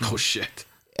building. Oh shit.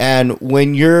 And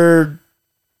when you're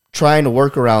trying to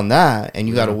work around that and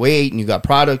you got to wait and you got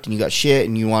product and you got shit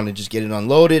and you want to just get it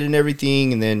unloaded and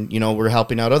everything. And then, you know, we're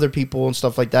helping out other people and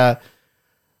stuff like that.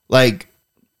 Like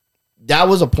that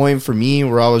was a point for me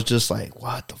where I was just like,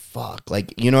 what the fuck?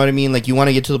 Like, you know what I mean? Like you want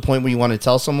to get to the point where you want to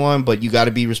tell someone, but you got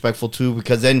to be respectful too,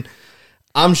 because then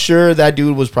I'm sure that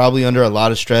dude was probably under a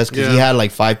lot of stress because he Yeah. had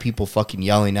like 5 people fucking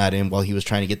yelling at him while he was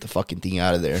trying to get the fucking thing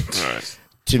out of there. Right.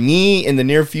 To me, in the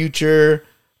near future,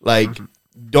 like,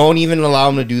 don't even allow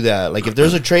him to do that. Like, if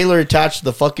there's a trailer attached to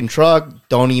the fucking truck,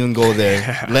 don't even go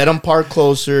there. Let them park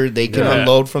closer. They can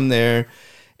unload from there.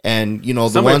 And, you know,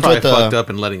 the Somebody ones probably with the... fucked up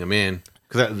and letting him in.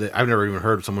 Because I've never even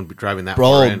heard of someone driving that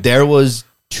far Bro, in. there was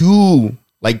 2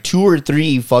 or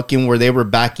 3 fucking where they were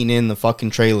backing in the fucking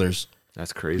trailers.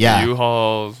 That's crazy. Yeah.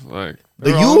 U-Hauls, like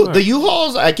The they're all there.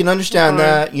 U-Hauls, I can understand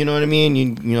Alright. that. You know what I mean?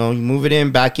 You know, you move it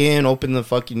in, back in, open the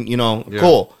fucking, Yeah.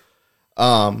 cool.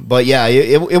 But yeah,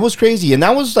 it was crazy, and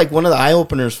that was like one of the eye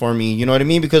openers for me. You know what I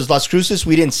mean? Because Las Cruces,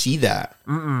 we didn't see that.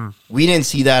 We didn't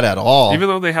see that at all. Even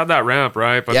though they had that ramp,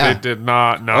 right? But Yeah. they did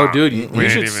not. Oh, dude, you we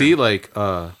should ain't see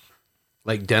even-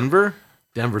 like Denver.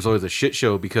 Denver's always a shit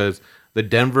show because the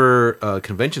Denver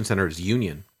Convention Center is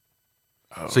union.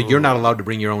 So you're not allowed to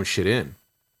bring your own shit in.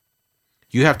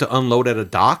 You have to unload at a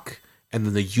dock, and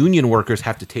then the union workers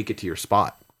have to take it to your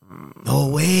spot. No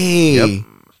way. Yep.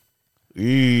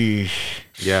 Eesh.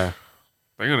 Yeah.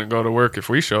 They're gonna go to work if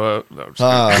we show up. No, I'm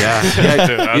just Yeah. kidding.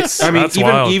 Dude, that's, I mean, that's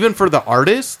wild. even for the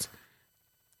artist,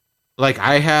 like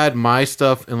I had my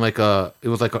stuff in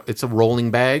it's a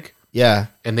rolling bag, Yeah.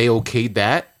 and they okayed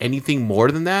that. Anything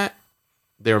more than that,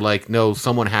 they're like, no,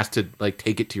 someone has to like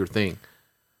take it to your thing.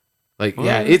 Like,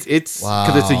 yeah, it's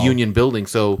because it's a Wow. union building,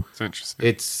 so It's interesting.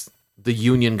 it's the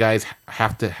union guys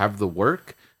have to have the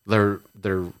work. They're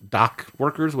dock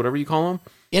workers, whatever you call them.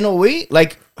 In a way,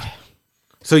 like,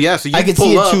 So yeah, so you I could pull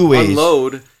see it up, 2 ways.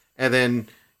 unload, and then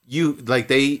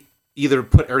they either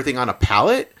put everything on a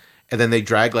pallet, and then they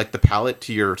drag like the pallet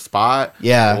to your spot.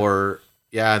 Yeah. Or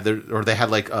they had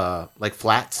like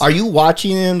flats. are you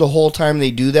watching them the whole time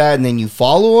they do that, and then you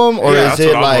follow them, or Yeah, is that's it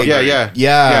what I'm like, wondering. Yeah.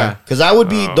 yeah? Because I would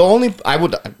be the only.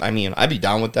 I'd be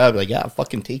down with that. I'd be like, yeah,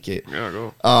 fucking take it. Yeah,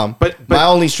 go. But My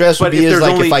only stress would but be if is there's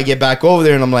like only- if I get back over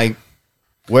there and I'm like,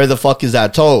 where the fuck is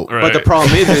that tote? Right. But the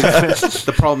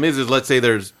problem is let's say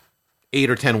there's 8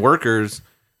 or 10 workers,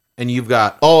 and you've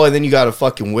got Oh, and then you got to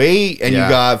fucking wait, and Yeah. you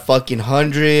got fucking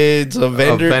hundreds of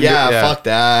vendors. vendor- yeah, yeah. fuck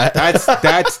that. that's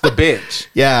the bitch.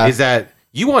 Yeah. Is that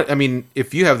you want? I mean,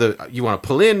 if you want to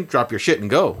pull in, drop your shit and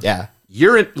go. Yeah,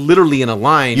 You're literally in a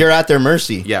line. you're at their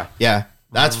mercy. Yeah. yeah,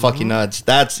 that's fucking nuts.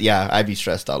 I'd be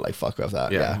stressed out like fuck with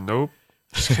that. Yeah. Yeah, Nope.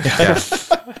 Yeah.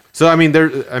 So I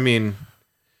mean,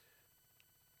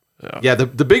 yeah.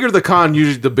 The bigger the con,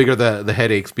 usually the bigger the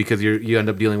headaches, because you end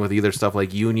up dealing with either stuff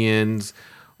like unions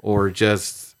or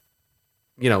just,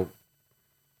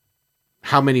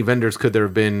 how many vendors could there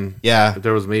have been? Yeah.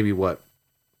 There was maybe I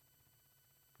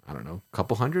don't know, a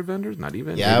couple hundred vendors, not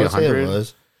even. Yeah, I maybe would say 100. it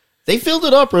was. They filled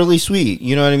it up really sweet.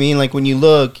 You know what I mean? Like when you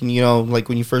look and, like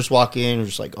when you first walk in, you're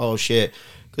just like, oh shit.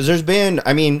 Because there's been,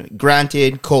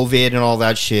 granted, COVID and all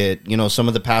that shit, some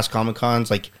of the past Comic Cons,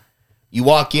 like you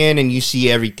walk in and you see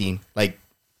everything. Like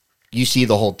you see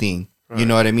the whole thing. Right. You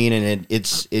know what I mean? And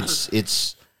it's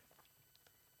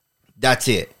that's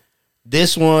it.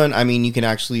 This one, you can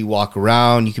actually walk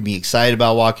around. You can be excited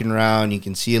about walking around. You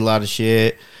can see a lot of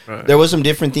shit. Right. There was some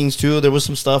different things too. There was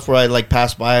some stuff where I like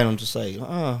passed by and I'm just like,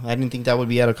 oh, I didn't think that would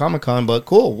be at a Comic Con, but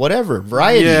cool, whatever,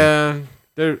 variety. Yeah,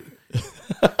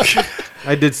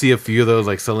 I did see a few of those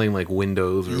like selling like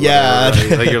windows or yeah. whatever.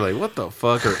 Right? Like you're like, what the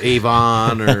fuck, or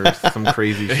Avon or some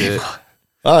crazy shit.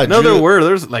 No,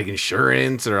 there's like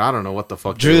insurance or I don't know what the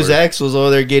fuck. Drew's ex was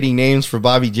over there getting names for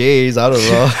Bobby J's. I don't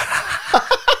know.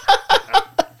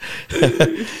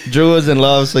 Drew was in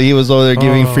love, so he was over there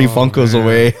giving free Funkos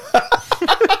away.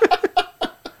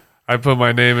 I put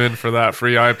my name in for that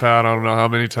free iPad. I don't know how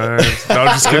many times. No,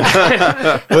 I'm just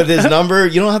kidding. With his number,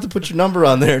 you don't have to put your number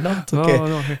on there. No, it's okay.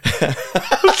 No.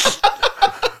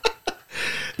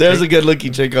 There's a good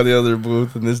looking chick on the other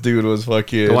booth, and this dude was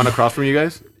fucking. The one across from you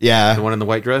guys? Yeah. The one in the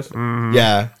white dress?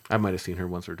 Yeah. I might have seen her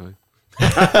once or twice.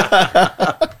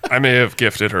 I may have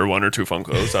gifted her 1 or 2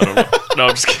 Funkos. I don't know. No,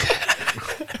 I'm just kidding.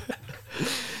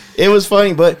 It was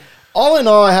funny, but all in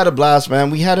all, I had a blast, man.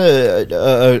 We had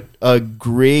a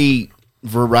great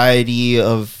variety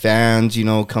of fans,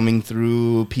 coming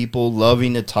through, people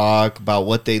loving to talk about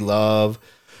what they love.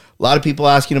 A lot of people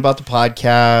asking about the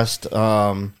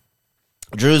podcast.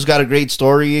 Drew's got a great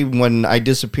story when I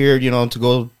disappeared, to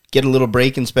go get a little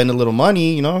break and spend a little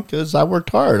money, because I worked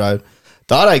hard. I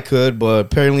thought I could, but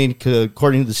apparently,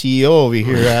 according to the CEO over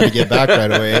here, I had to get back right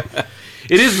away.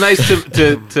 It is nice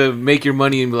to make your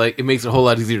money and it makes it a whole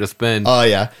lot easier to spend. Oh,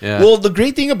 yeah. Well, the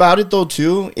great thing about it, though,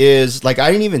 too, is, I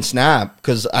didn't even snap.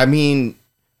 Because,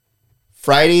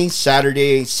 Friday,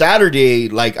 Saturday,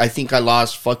 I think I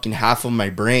lost fucking half of my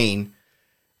brain.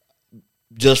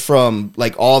 just from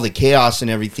like all the chaos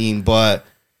and everything. But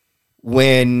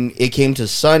when it came to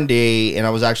Sunday and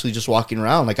I was actually just walking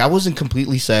around, like I wasn't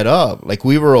completely set up. Like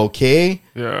we were okay.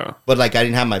 Yeah. But like I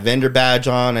didn't have my vendor badge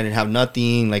on. I didn't have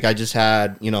nothing. Like I just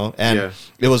had, and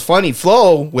it was funny.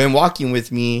 Flo went walking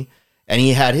with me and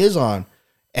he had his on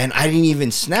and I didn't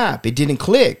even snap. It didn't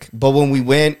click. But when we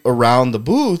went around the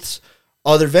booths,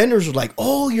 other vendors were like,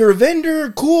 "Oh, you're a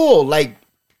vendor? Cool. Like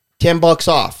 $10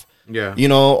 off." Yeah.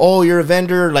 "Oh, you're a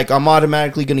vendor. Like, I'm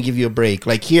automatically going to give you a break.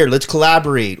 Like, here, let's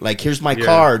collaborate. Like, here's my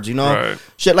cards, Right.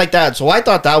 Shit like that." So I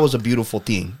thought that was a beautiful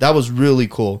thing. That was really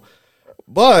cool.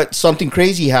 But something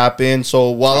crazy happened. So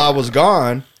while I was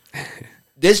gone,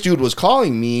 this dude was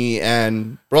calling me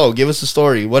and, bro, give us the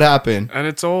story. What happened? And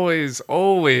it's always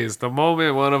the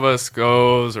moment one of us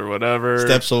goes or whatever.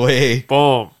 Steps away.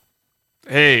 Boom.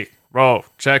 Hey, bro,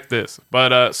 check this.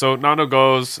 But so Nando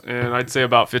goes, and I'd say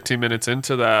about 15 minutes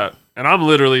into that, and I'm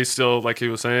literally still, like he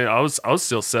was saying, I was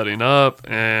still setting up.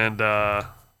 And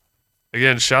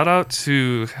again, shout out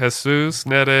to Jesus,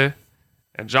 Nere,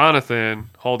 and Jonathan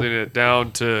holding it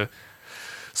down to.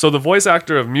 So the voice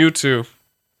actor of Mewtwo,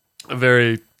 a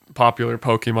very popular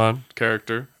Pokemon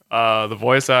character, the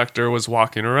voice actor was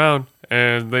walking around.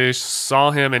 And they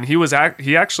saw him, and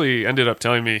he actually ended up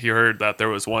telling me he heard that there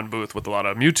was one booth with a lot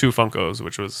of Mewtwo Funkos,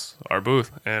 which was our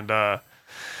booth. And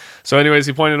so anyways,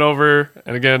 he pointed over,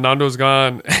 and again, Nando's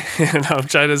gone, and I'm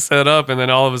trying to set up, and then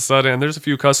all of a sudden, and there's a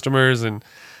few customers, and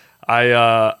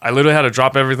I literally had to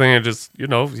drop everything and just,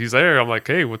 he's there. I'm like,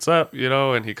 "Hey, what's up?"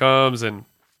 And he comes, and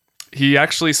he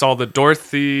actually saw the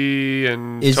Dorothy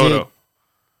and Toto.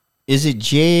 Is it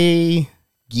Jay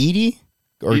Geedy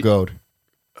or Goad?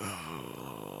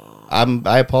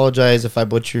 I apologize if I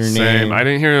butcher your name. I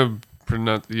didn't hear him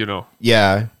pronounce,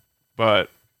 Yeah. But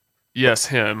yes,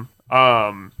 him.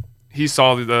 He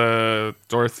saw the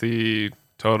Dorothy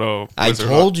Toto. I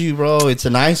told you, bro. It's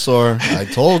an eyesore. I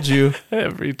told you.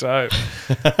 Every time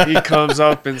he comes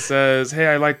up and says, "Hey,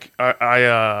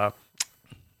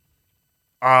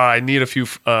 I need a few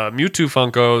Mewtwo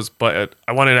Funkos, but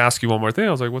I wanted to ask you one more thing."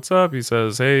 I was like, "What's up?" He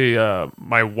says, "Hey,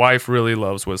 my wife really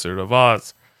loves Wizard of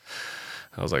Oz."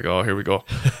 I was like, "Oh, here we go."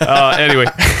 Anyway,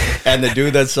 and the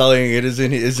dude that's selling it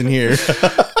isn't here.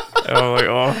 And I'm like,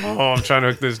 oh, I'm trying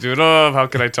to hook this dude up. How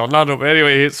can I tell Nando? But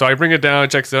anyway, so I bring it down,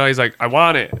 checks it out. He's like, I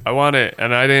want it.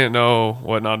 And I didn't know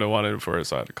what Nando wanted for it,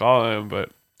 so I had to call him.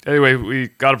 But anyway, we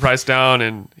got a price down,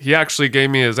 and he actually gave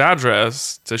me his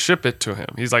address to ship it to him.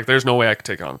 He's like, there's no way I could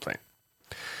take it on the plane.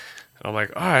 And I'm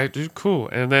like, all right, dude, cool.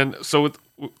 And then so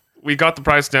we got the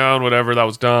price down, whatever, that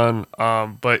was done.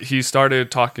 But he started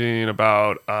talking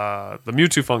about the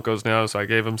Mewtwo Funkos now, so I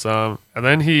gave him some. And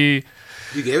then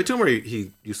You gave it to him, or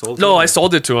you sold it? No, I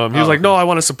sold it to him. He was like, "No, I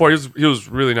want to support." He was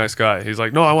a really nice guy. He's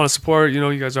like, "No, I want to support.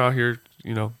 You guys are out here,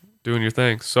 doing your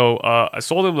thing." So I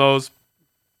sold him those.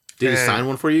 Did he sign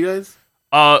one for you guys?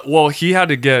 Well, he had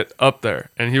to get up there,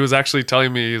 and he was actually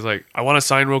telling me, he's like, "I want to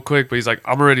sign real quick," but he's like,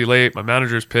 "I'm already late. My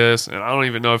manager's pissed, and I don't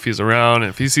even know if he's around. And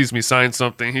if he sees me sign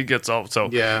something, he gets off." So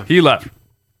yeah, he left,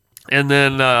 and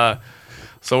then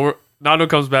Nando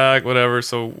comes back, whatever.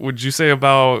 So would you say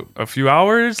about a few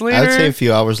hours later? I'd say a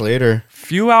few hours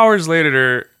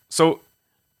later. So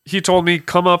he told me,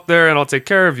 "Come up there and I'll take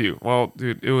care of you." Well,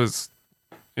 dude, it was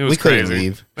we crazy. Couldn't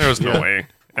leave. There was no way.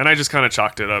 And I just kind of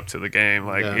chalked it up to the game.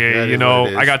 Like, yeah,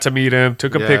 I got to meet him,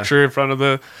 took a picture in front of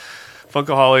the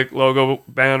Funkaholiks logo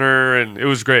banner, and it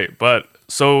was great. But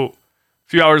so a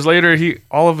few hours later,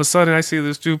 all of a sudden I see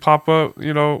this dude pop up,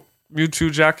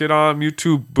 Mewtwo jacket on,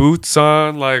 Mewtwo boots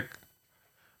on, like,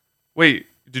 wait,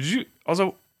 you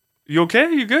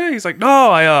okay? You good? He's like,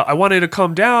 "No, I wanted to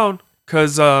come down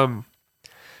because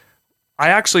I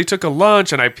actually took a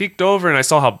lunch and I peeked over and I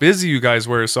saw how busy you guys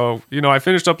were. So, I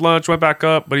finished up lunch, went back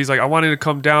up, but he's like, I wanted to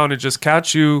come down and just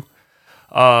catch you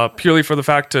purely for the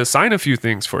fact to sign a few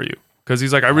things for you. Because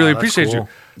he's like, I really appreciate you."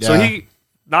 Yeah. So he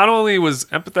not only was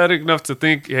empathetic enough to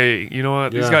think, hey, you know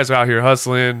what? These guys are out here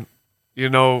hustling.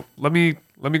 Let me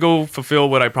go fulfill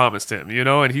what I promised him,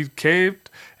 and he came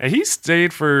and he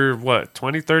stayed for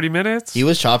 20, 30 minutes? He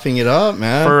was chopping it up,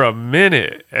 man. For a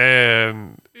minute.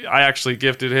 And I actually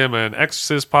gifted him an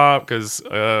Exorcist pop because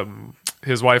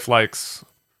his wife likes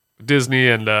Disney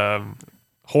and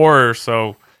horror.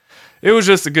 So it was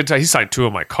just a good time. He signed 2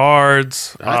 of my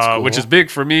cards, Cool. which is big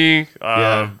for me.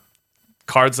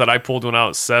 Cards that I pulled when I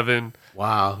was 7.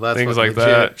 Wow, that's things like legit.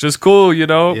 that. Just cool, Yeah.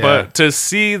 But to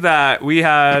see that we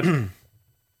had,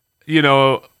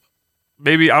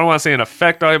 maybe I don't want to say an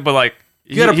effect on it, but like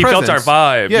You had a he felt our presence.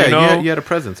 vibe. Yeah, you know? you had a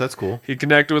presence. That's cool. He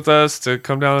connected with us to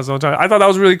come down his own time. I thought that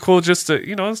was really cool. Just to,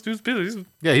 this dude's busy.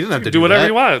 Yeah, he doesn't have to do whatever that.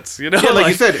 he wants. You know, Yeah, like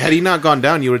you said, had he not gone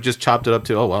down, you would have just chopped it up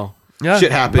to, oh well, Yeah,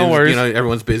 shit happens. no worries.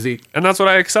 Everyone's busy. And that's what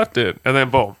I accepted. And then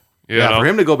boom. You know? For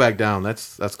him to go back down,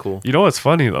 that's cool. You know what's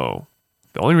funny though?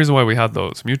 The only reason why we had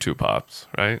those Mewtwo pops,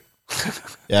 right?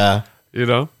 Yeah.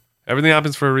 Everything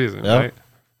happens for a reason, Yeah. right?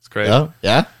 It's great.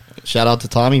 Yeah. Shout out to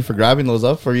Tommy for grabbing those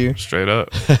up for you. Straight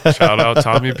up. Shout out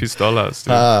Tommy Pistolas,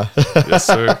 dude. Yes,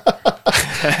 sir.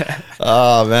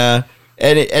 Oh man,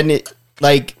 and it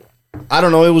like I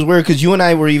don't know. It was weird because you and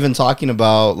I were even talking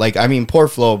about poor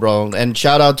Flo, bro. And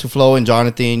shout out to Flo and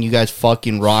Jonathan. You guys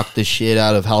fucking rocked the shit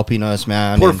out of helping us,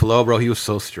 man. Poor And Flo, bro. He was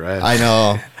so stressed. I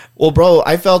know. Well, bro,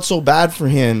 I felt so bad for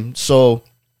him. So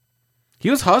He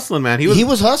was hustling, man. he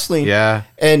was hustling. Yeah.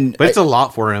 And But it's a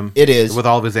lot for him. It is. With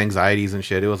all of his anxieties and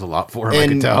shit. It was a lot for him, I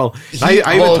And could tell. he-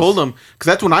 I even told him, because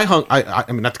that's when I hung, I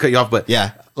mean, not to cut you off, but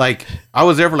Yeah. like, I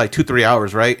was there for like 2-3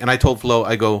 hours, right? And I told Flo,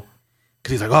 I go,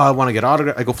 because he's like, oh, I want to get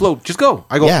autograph. I go, Flo, just go.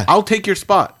 I go, Yeah. I'll take your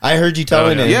spot. I heard you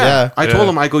telling yeah. him. Yeah. I told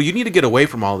him, I go, you need to get away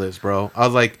from all this, bro. I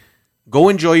was like, go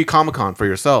enjoy your Comic-Con for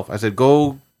yourself. I said,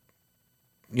 go,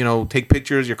 take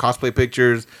pictures, your cosplay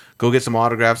pictures, go get some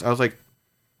autographs. I was like,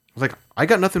 I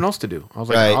got nothing else to do. I was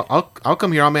like, Right. I'll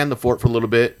come here. I'll man the fort for a little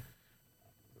bit.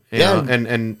 Yeah.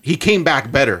 And he came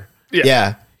back better.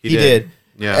 Yeah, He he did. did.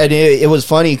 Yeah. And it was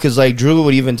funny because Drew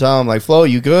would even tell him Flo,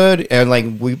 you good?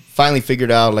 And we finally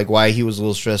figured out why he was a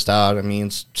little stressed out. I mean,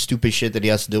 it's stupid shit that he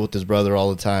has to deal with his brother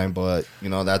all the time, but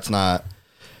that's not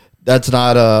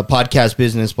a podcast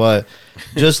business. But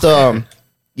just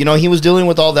he was dealing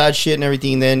with all that shit and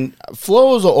everything. Then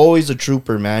Flo is always a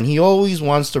trooper, man. He always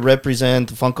wants to represent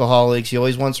the Funkaholiks. He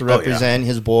always wants to represent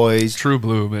his boys. True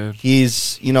blue, man.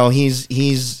 He's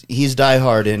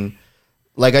diehard, and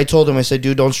like I told him, I said,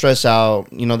 dude, don't stress out.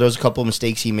 There's a couple of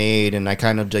mistakes he made, and I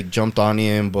kind of jumped on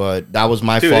him, but that was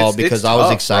my fault because it's I was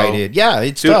tough, excited. bro. Yeah,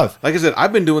 it's Dude, tough. like I said,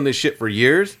 I've been doing this shit for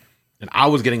years, and I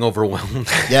was getting overwhelmed.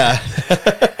 Yeah,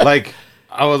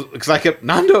 I was, because I kept,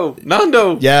 Nando.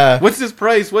 Yeah. What's this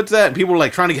price? What's that? And people were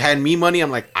trying to hand me money. I'm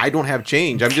like, I don't have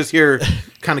change. I'm just here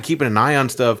kind of keeping an eye on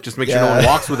stuff. Just make sure no one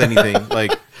walks with anything.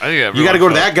 Like, I think you got to go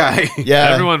to that guy. yeah.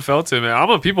 Everyone felt it, man. I'm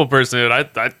a people person, dude.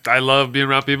 I love being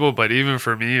around people, but even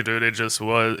for me, dude, it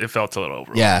felt a little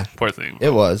overwhelming. Yeah. Poor thing.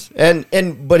 It was,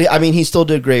 but I mean, he still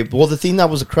did great. Well, the thing that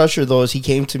was a crusher though is he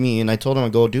came to me and I told him, I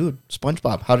go, dude,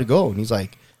 SpongeBob, how'd it go? And he's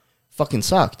like, fucking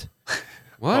sucked.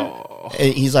 What?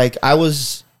 And he's like, I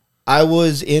was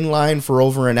in line for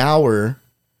over an hour,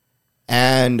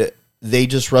 and they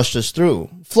just rushed us through.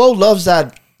 Flo loves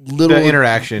that little The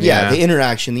interaction, yeah, yeah. the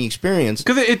interaction, the experience.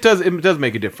 Because it does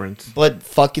make a difference. But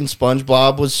fucking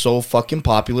SpongeBob was so fucking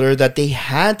popular that they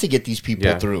had to get these people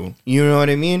Yeah. through. You know what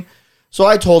I mean? So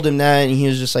I told him that, and he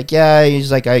was just like, yeah.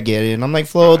 He's like, I get it. And I'm like,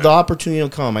 Flo, the opportunity will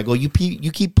come. I go, you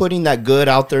keep putting that good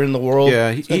out there in the world. Yeah,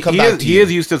 it's gonna come back to he you.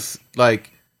 is used to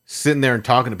sitting there and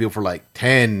talking to people for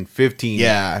 10, 15,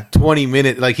 Yeah. 20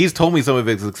 minutes. Like, he's told me some of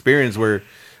his experience where,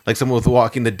 someone with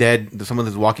Walking the Dead, some of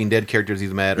his Walking Dead characters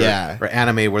he's met, or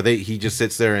anime where he just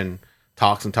sits there and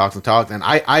talks and talks and talks. And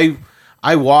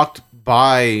I walked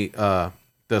by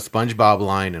the SpongeBob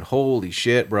line, and holy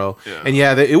shit, bro! Yeah. And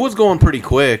yeah, it was going pretty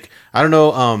quick. I don't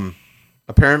know.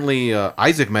 Apparently,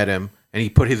 Isaac met him, and he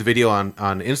put his video on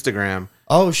Instagram.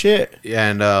 Oh shit.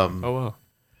 And Oh wow.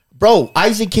 Bro,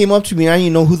 Isaac came up to me and I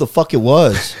didn't know who the fuck it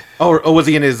was. oh, was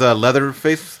he in his leather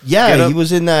face? Yeah, getup? he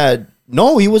was in that.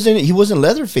 No, he wasn't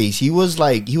Leatherface. He was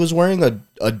wearing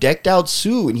a decked out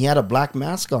suit and he had a black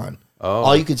mask on. Oh.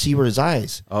 All you could see were his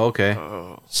eyes. Oh, okay.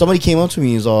 Somebody came up to me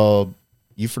and he's all,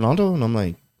 you Fernando? And I'm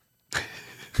like,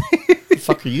 the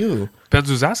fuck are you? Depends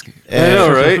who's asking. I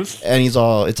know, right? And he's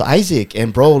all, it's Isaac.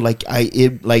 And bro,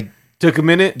 Took a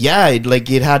minute. yeah,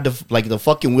 it had the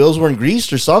fucking wheels weren't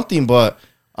greased or something, but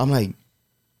I'm like,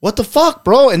 what the fuck,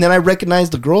 bro? And then I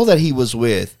recognized the girl that he was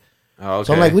with. Oh, okay.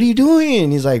 So I'm like, what are you doing?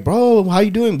 And he's like, bro, how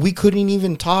you doing? We couldn't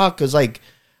even talk because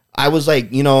I was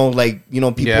people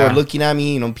Yeah. are looking at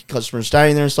me, customers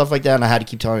standing there and stuff like that. And I had to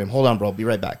keep telling him, hold on, bro, be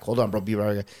right back. Hold on, bro, be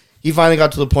right back. He finally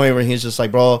got to the point where he's just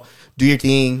like, bro, do your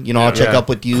thing. I'll check Yeah. up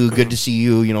with you. Good to see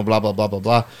you. Blah, blah, blah, blah,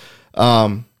 blah.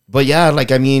 But yeah,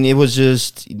 it was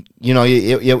just,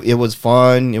 it was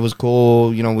fun. It was cool.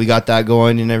 We got that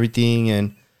going and everything.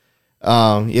 And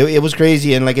it was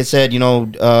crazy. And like I said,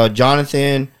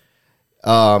 Jonathan,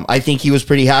 I think he was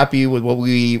pretty happy with what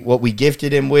we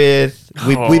gifted him with.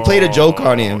 We played a joke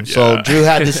on him. So yeah. Drew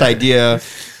had this idea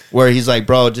where he's like,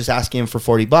 bro, just ask him for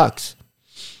 $40.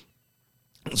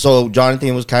 So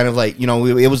Jonathan was kind of like,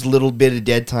 it was a little bit of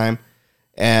dead time.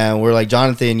 And we're like,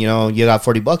 Jonathan, you know, you got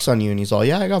 $40 on you. And he's all,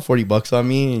 yeah, I got $40 on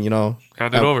me. And, you know.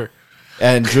 Hand it over.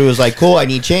 And Drew was like, cool, I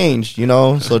need change, you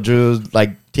know. So Drew,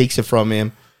 like, takes it from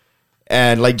him.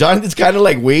 And, like, Jonathan's kind of,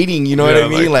 like, waiting, you know what I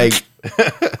mean? Like,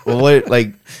 well, what,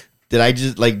 like,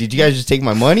 did you guys just take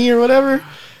my money or whatever?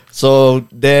 So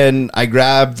then I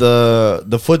grabbed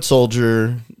the foot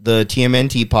soldier, the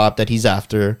TMNT pop that he's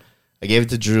after. I gave it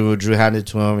to Drew. Drew handed it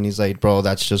to him, and he's like, bro,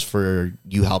 that's just for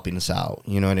you helping us out.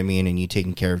 You know what I mean? And you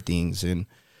taking care of things. And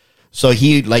so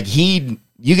you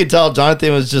could tell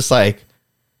Jonathan was just like,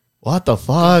 what the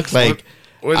fuck? Like,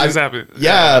 what just happened?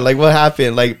 Yeah, like, what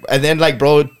happened? Like, and then, like,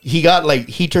 bro, he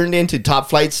turned into top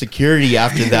flight security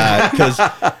after that. Because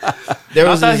there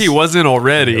was he wasn't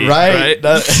already. Right?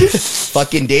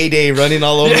 Fucking Day running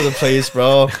all over the place,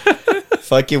 bro.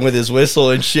 Fucking with his whistle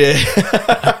and shit.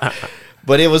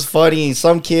 But it was funny.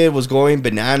 Some kid was going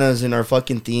bananas in our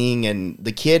fucking thing, and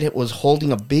the kid was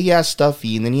holding a big ass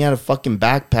stuffy, and then he had a fucking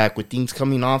backpack with things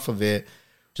coming off of it,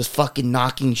 just fucking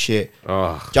knocking shit.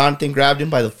 Ugh. Jonathan grabbed him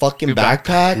by the fucking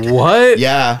backpack. What?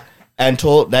 Yeah, and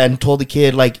told the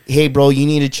kid, like, hey, bro, you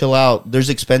need to chill out. There's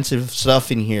expensive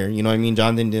stuff in here. You know what I mean?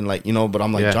 Jonathan didn't, like, you know, but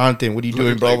I'm like, Jonathan, what are you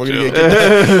doing, bro? We're gonna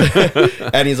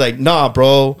get And he's like, nah,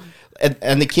 bro.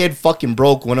 And the kid fucking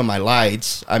broke one of my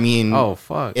lights. I mean, oh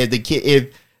fuck!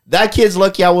 If that kid's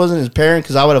lucky I wasn't his parent,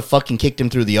 because I would have fucking kicked him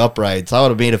through the uprights. I would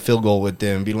have made a field goal with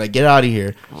them, being like, get out of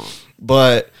here.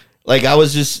 But like, I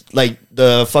was just like,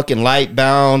 the fucking light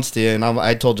bounced, and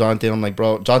I told Jonathan, I'm like,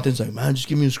 bro. Jonathan's like, man, just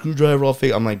give me a screwdriver. I'll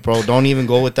fix. I'm like, bro, don't even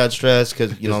go with that stress,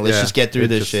 because you know, let's just get through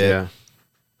this shit. Yeah.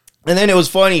 And then it was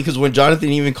funny because when Jonathan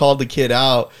even called the kid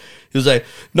out, he was like,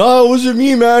 no, it wasn't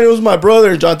me, man. It was my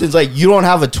brother. And Jonathan's like, you don't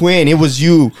have a twin. It was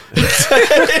you.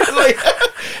 Like,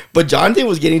 but Jonathan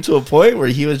was getting to a point where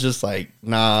he was just like,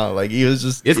 nah. Like, he was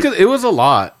just... It's because it was a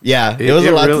lot. Yeah, it was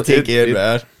a lot to take in,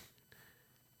 man.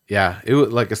 Yeah, it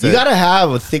was, like I said... You got to have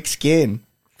a thick skin.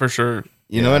 For sure.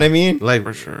 You know what I mean? Like,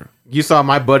 for sure. You saw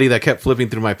my buddy that kept flipping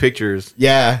through my pictures.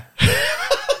 Yeah.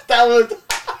 That was...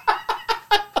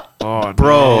 Oh,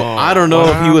 bro, no. I don't know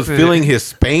if he was feeling his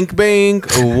spank bank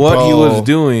or what he was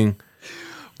doing.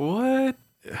 What?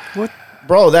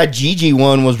 Bro, that GG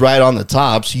one was right on the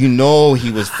top, so you know he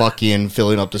was fucking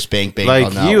filling up the spank bank like,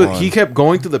 on that one. He kept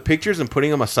going through the pictures and putting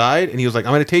them aside, and he was like,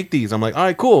 I'm going to take these. I'm like, all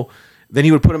right, cool. Then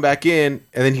he would put them back in,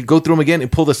 and then he'd go through them again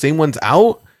and pull the same ones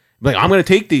out. Like, I'm going to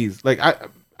take these. Like,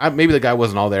 I maybe the guy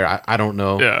wasn't all there. I don't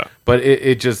know. Yeah. But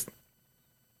it just...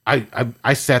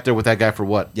 I sat there with that guy for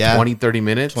what? Yeah. 20, 30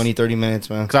 minutes? 20, 30 minutes,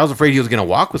 man. Because I was afraid he was going to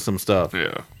walk with some stuff.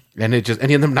 Yeah. And he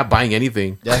ended up not buying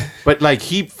anything. Yeah. But like,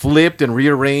 he flipped and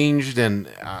rearranged, and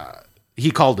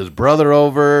he called his brother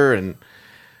over, and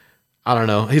I don't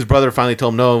know. His brother finally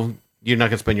told him, no, you're not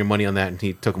going to spend your money on that. And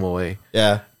he took him away.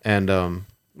 Yeah. And,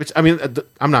 which, I mean,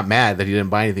 I'm not mad that he didn't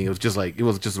buy anything. It was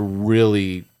just a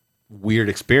really weird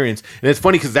experience. And it's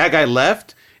funny because that guy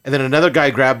left, and then another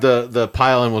guy grabbed the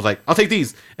pile and was like, I'll take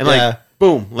these. And like,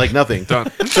 boom, like nothing.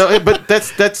 Done. So, but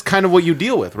that's kind of what you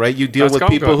deal with, right? You deal with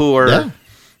people who are,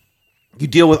 you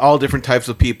deal with all different types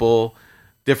of people,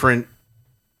 different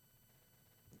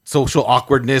social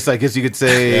awkwardness, I guess you could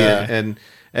say.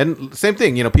 And same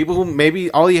thing, you know, people who maybe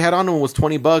all he had on him was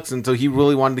 $20, and so he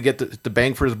really wanted to get the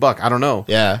bang for his buck. I don't know.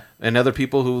 Yeah. And other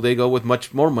people who they go with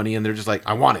much more money, and they're just like,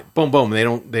 I want it. Boom, boom.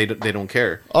 And they don't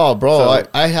care. Oh, bro, so,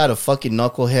 I had a fucking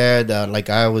knucklehead that, like,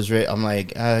 I'm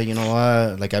like, you know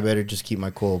what? Like, I better just keep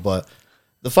my cool. But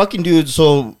the fucking dude,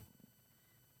 so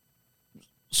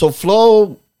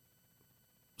Flo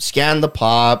scanned the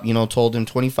pop, you know, told him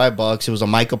 $25. It was a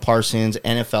Micah Parsons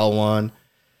NFL one.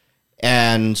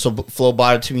 And so Flo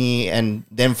bought it to me, and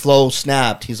then Flo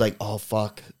snapped. He's like, oh,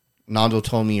 fuck. Nando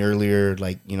told me earlier,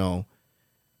 like, you know,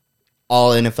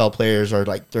 all NFL players are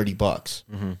like $30.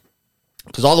 Mm-hmm.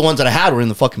 Because all the ones that I had were in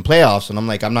the fucking playoffs, and I'm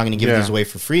like, I'm not going to give these away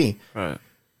for free. Right.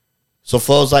 So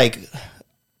Flo's like,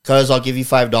 cuz I'll give you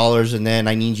 $5, and then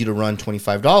I need you to run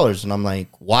 $25. And I'm like,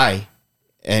 why?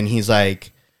 And he's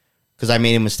like, because I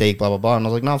made a mistake, blah, blah, blah. And I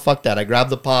was like, no, fuck that. I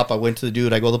grabbed the pop. I went to the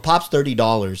dude. I go, the pop's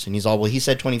 $30. And he's all, well, he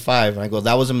said 25. And I go,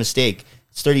 that was a mistake.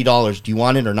 It's $30. Do you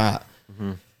want it or not?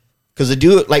 Because the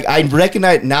dude, like, I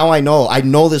recognize, now I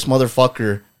know this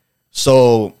motherfucker.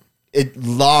 So,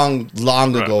 long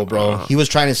ago, bro. He was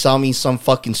trying to sell me some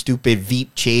fucking stupid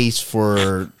Veep Chase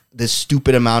for this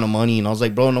stupid amount of money. And I was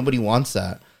like, bro, nobody wants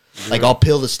that. Like, I'll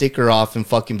peel the sticker off and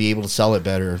fucking be able to sell it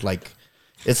better. Like,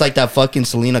 it's like that fucking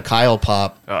Selena Kyle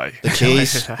pop. The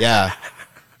Chase. Yeah.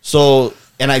 So,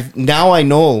 and now I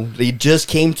know. They just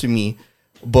came to me,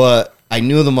 but I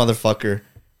knew the motherfucker.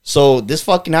 So this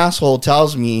fucking asshole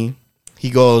tells me, he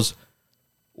goes,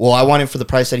 well, I want it for the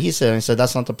price that he said. And I said,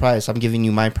 that's not the price. I'm giving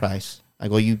you my price. I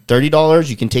go, you $30,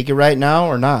 you can take it right now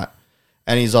or not?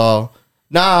 And he's all,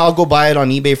 nah, I'll go buy it on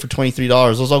eBay for $23. I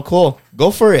was all, cool,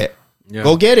 go for it. Yeah.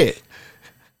 Go get it.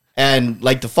 And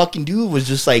like the fucking dude was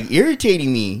just like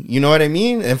irritating me. You know what I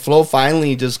mean? And Flo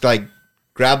finally just like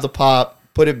grabbed the pop,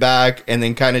 put it back, and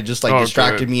then kind of just like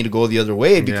distracted me to go the other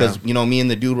way because, you know, me and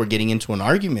the dude were getting into an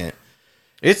argument.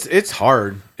 It's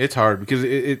hard. It's hard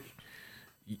because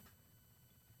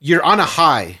you're on a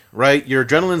high, right? Your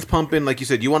adrenaline's pumping. Like you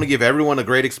said, you want to give everyone a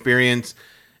great experience.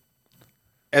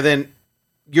 And then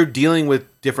you're dealing with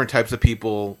different types of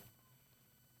people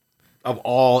of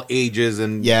all ages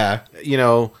and, you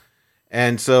know,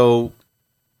 and so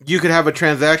you could have a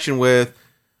transaction with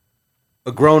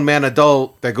a grown man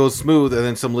adult that goes smooth and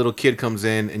then some little kid comes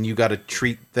in and you got to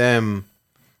treat them.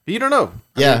 You don't know.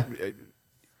 I mean,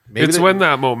 it's when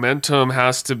that momentum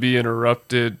has to be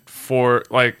interrupted for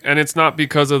like, and it's not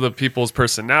because of the people's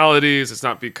personalities. It's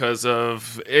not because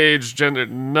of age, gender,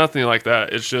 nothing like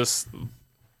that. It's just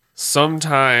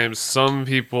sometimes some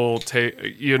people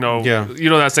take, you know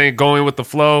that saying, going with the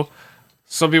flow.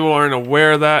 Some people aren't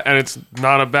aware of that, and it's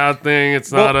not a bad thing.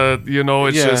 It's not a, you know,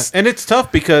 it's just, and it's tough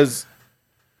because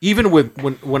even with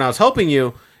when I was helping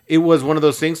you, it was one of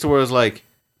those things to where it was like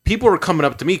people were coming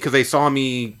up to me because they saw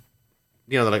me,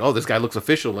 you know, they're like, oh, this guy looks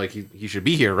official, like he should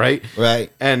be here, right?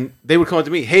 Right. And they would come up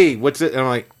to me, hey, what's it? And I'm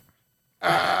like,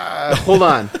 hold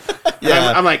on.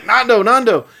 I'm like,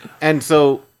 Nando. And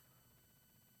so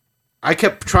I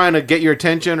kept trying to get your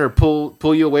attention or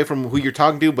pull you away from who you're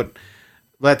talking to, but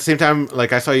at the same time,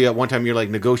 like I saw you at one time, you're like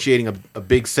negotiating a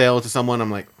big sale to someone.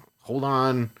 I'm like, hold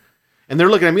on. And they're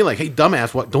looking at me like, hey,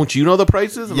 dumbass, what? Don't you know the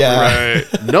prices? I'm like,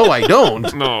 right. No, I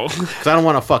don't. No. Because I don't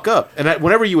want to fuck up. And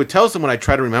whenever you would tell someone, I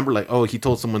try to remember like, oh, he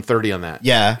told someone 30 on that.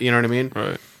 Yeah. You know what I mean?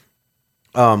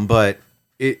 Right. But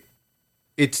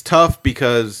it's tough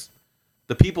because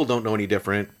the people don't know any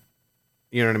different.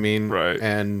 You know what I mean? Right.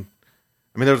 And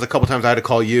I mean, there was a couple times I had to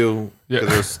call you because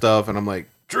there was stuff, and I'm like,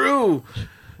 Drew.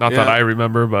 Not that I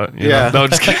remember, but you Yeah. know. No,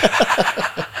 just kidding.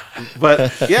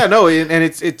 But yeah, no, and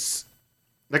it's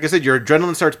like I said, your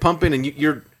adrenaline starts pumping,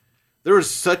 and there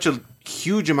is such a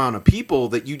huge amount of people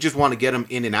that you just want to get them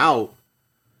in and out.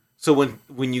 So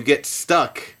when you get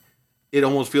stuck, it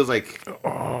almost feels like,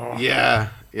 yeah,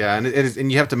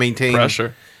 and you have to maintain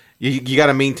Pressure. You got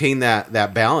to maintain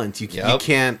that balance. You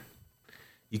can't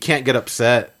get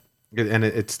upset, and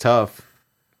it's tough.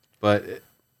 But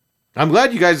I'm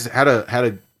glad you guys had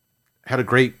a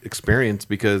great experience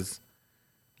because,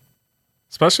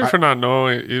 especially for not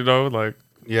knowing, you know, like,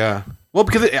 yeah. Well,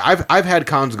 because I've had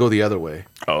cons go the other way.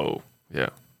 oh yeah,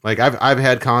 Like I've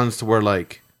had cons to where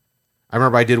like I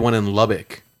remember I did one in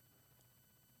Lubbock.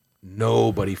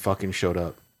 Nobody fucking showed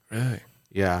up. really.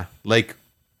 Yeah, like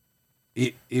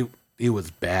it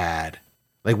was bad.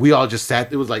 Like we all just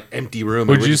sat. It was like empty room.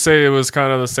 Would you say it was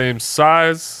kind of the same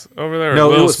size over there? Or No,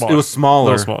 a little it was smaller? it was smaller.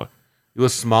 A little smaller. It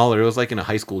was smaller. It was like in a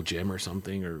high school gym or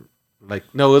something, or like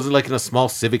no, it was like in a small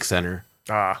civic center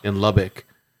in Lubbock.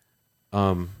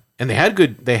 And they had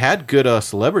good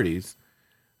celebrities.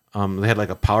 They had like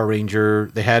a Power Ranger.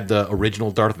 They had the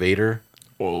original Darth Vader.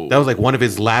 Whoa. That was like one of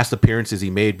his last appearances he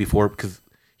made before because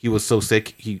he was so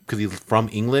sick. Because he's from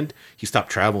England, he stopped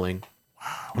traveling.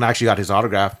 Wow. And I actually got his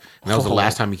autograph, and that was the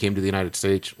last time he came to the United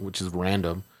States, which is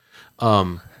random.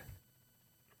 Wow.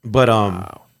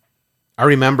 I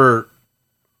remember.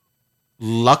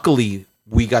 Luckily,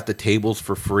 we got the tables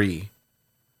for free.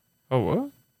 Oh what?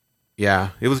 Yeah,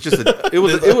 it was just it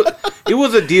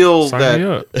was a deal Sign that. me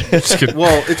up. Just kidding.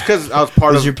 Well, it's because I was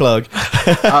part Where's of your plug?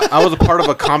 I was a part of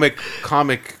a comic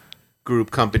group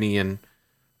company, and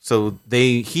so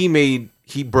he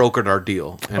brokered our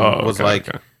deal and was like,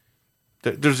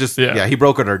 there's just he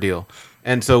brokered our deal,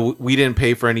 and so we didn't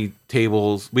pay for any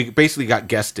tables. We basically got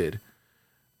guested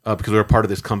because we were part of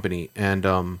this company,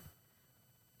 and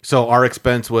so our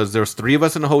expense was there was 3 of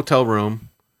us in a hotel room,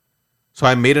 so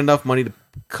I made enough money to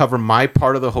cover my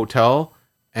part of the hotel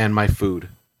and my food.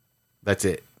 That's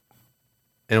it,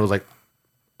 and it was like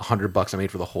 $100 I made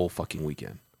for the whole fucking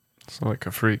weekend. It's like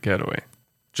a free getaway.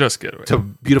 Just getaway. To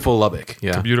beautiful Lubbock.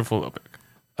 Yeah. To beautiful Lubbock.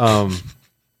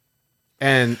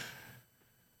 And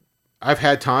I've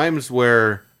had times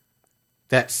where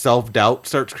that self-doubt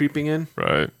starts creeping in.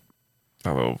 Right.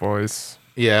 That little voice.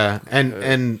 Yeah.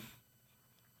 And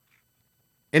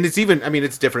it's even, I mean,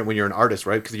 it's different when you're an artist,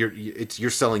 right? Because you're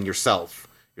selling yourself.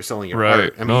 You're selling your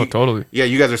art. I mean, totally. Yeah,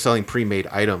 you guys are selling pre-made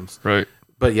items. Right.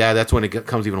 But yeah, that's when it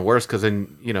becomes even worse because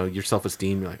then, you know, your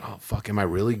self-esteem, you're like, oh, fuck, am I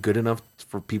really good enough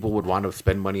for people would want to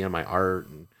spend money on my art?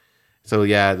 And so,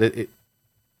 yeah, it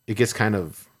gets kind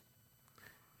of,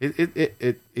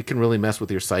 it can really mess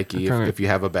with your psyche if you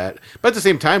have a bad. But at the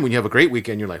same time, when you have a great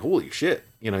weekend, you're like, holy shit,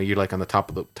 you're like on the top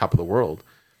of the world.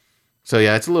 So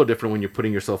yeah, it's a little different when you're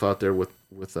putting yourself out there with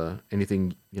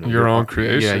anything, your own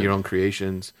creation. Yeah, your own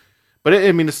creations. But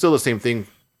it's still the same thing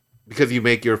because you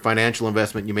make your financial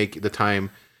investment, you make the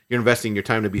time, you're investing your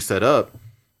time to be set up.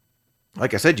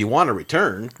 Like I said, you want a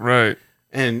return, right?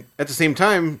 And at the same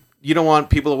time, you don't want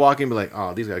people to walk in and be like,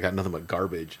 oh, these guys got nothing but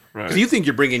garbage. Because you think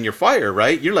you're bringing your fire,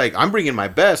 right? You're like, I'm bringing my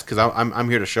best because I'm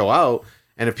here to show out.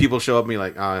 And if people show up and be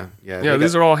like, yeah,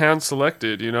 these are all hand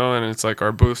selected, and it's like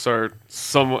our booths are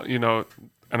somewhat,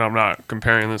 and I'm not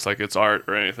comparing this like it's art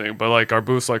or anything, but like our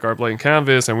booths, like our blank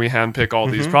canvas, and we handpick all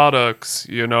these products,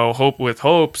 with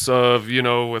hopes of,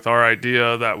 with our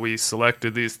idea that we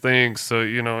selected these things, so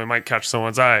it might catch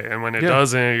someone's eye, and when it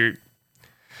doesn't,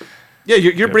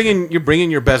 you're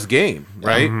bringing your best game,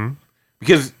 right? Mm-hmm.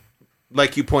 Because,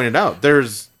 like you pointed out,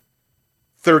 there's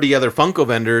 30 other Funko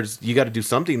vendors. You got to do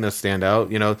something to stand out.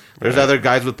 There's other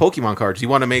guys with Pokemon cards. You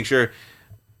want to make sure,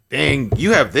 dang,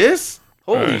 you have this?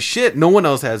 Holy shit, no one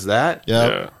else has that.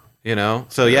 Yeah.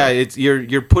 So it's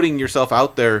you're putting yourself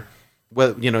out there.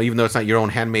 Well, even though it's not your own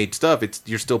handmade stuff,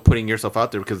 you're still putting yourself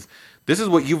out there because this is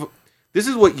what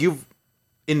you've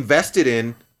invested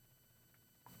in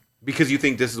because you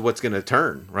think this is what's going to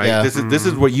turn, right? Yeah. This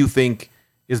is what you think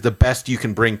is the best you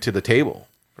can bring to the table.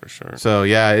 For sure. So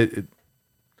yeah,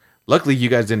 luckily you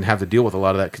guys didn't have to deal with a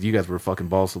lot of that because you guys were fucking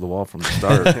balls to the wall from the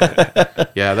start.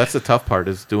 Yeah, that's the tough part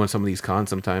is doing some of these cons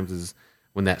sometimes is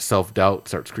when that self-doubt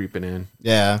starts creeping in.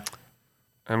 Yeah.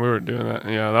 And we were doing that.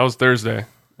 Yeah, that was Thursday.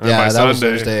 Yeah, that was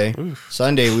Thursday. Oof.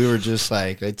 Sunday, we were just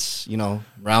like, let's,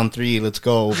 round 3, let's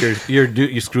go.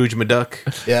 You Scrooge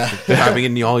McDuck. Yeah. Having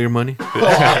in all your money.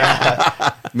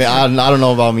 Man, I don't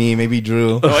know about me. Maybe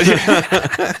Drew.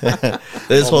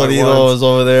 This whole deal was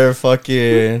over there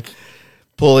fucking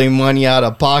pulling money out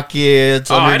of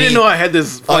pockets. I didn't know I had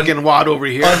this fucking wad over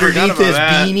here. Underneath his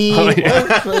beanie. Oh,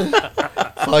 yeah.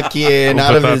 Fucking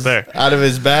out of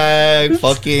his bag.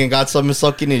 Fucking got something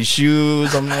stuck in his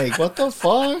shoes. I'm like, what the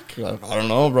fuck? I don't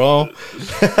know, bro.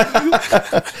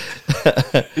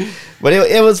 But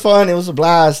it was fun. It was a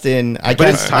blast, and I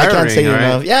can't say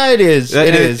enough. Yeah, it is.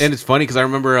 It is, and it's funny because I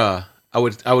remember I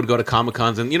would go to Comic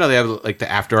Cons, and they have like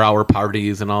the after hour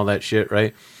parties and all that shit,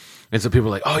 right? And so people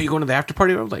are like, "Oh, you going to the after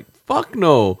party?" I was like, "Fuck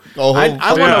no!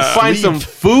 I want to find some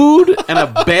food and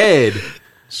a bed."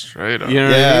 Straight up,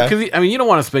 Because you don't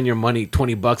want to spend your money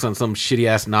 $20 on some shitty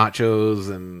ass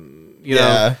nachos, and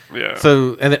Yeah.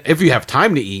 So, and if you have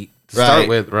time to eat to start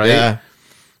with, right? Yeah.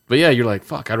 But yeah, you're like,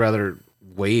 "Fuck, I'd rather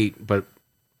wait." But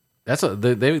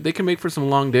they can make for some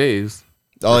long days.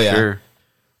 Oh yeah. Sure.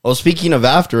 Well, speaking of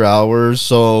after hours,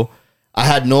 so I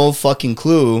had no fucking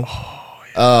clue.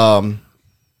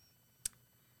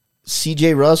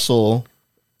 CJ Russell,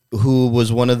 who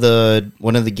was one of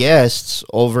the guests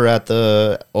over at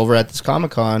this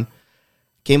Comic-Con,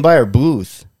 came by our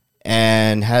booth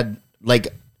and had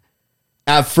like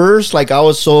at first like I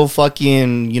was so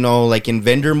fucking like in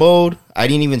vendor mode, I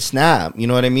didn't even snap, you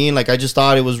know what I mean? Like I just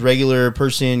thought it was regular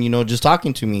person, just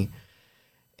talking to me.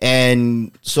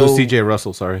 And so CJ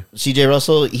Russell, sorry. CJ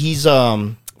Russell, he's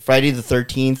Friday the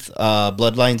 13th,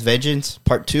 Bloodlines Vengeance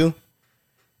Part 2.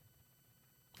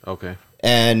 Okay.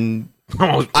 And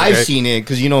I've seen it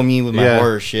because me with my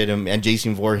horror shit and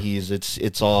Jason Voorhees.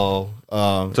 It's all.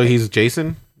 So he's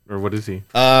Jason, or what is he?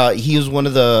 He was one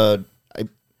of the.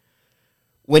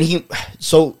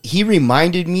 He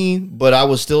reminded me, but I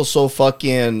was still so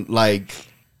fucking like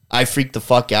I freaked the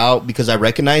fuck out because I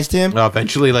recognized him. Oh,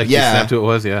 eventually, you snapped who it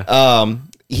was. Yeah.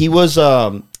 He was.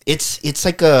 It's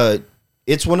like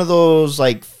it's one of those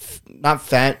like not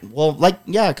fan. Well, like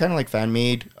kind of like fan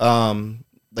made.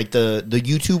 Like the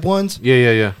YouTube ones.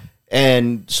 Yeah.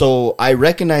 And so I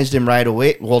recognized him right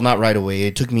away. Well, not right away.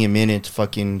 It took me a minute to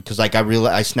fucking... Because like I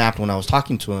realized I snapped when I was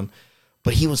talking to him.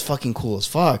 But he was fucking cool as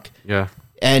fuck. Yeah.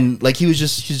 And like he's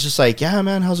just like, yeah,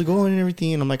 man, how's it going and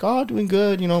everything? And I'm like, oh, doing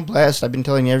good, blessed. I've been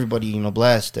telling everybody,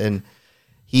 blessed. And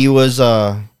he was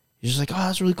just like, oh,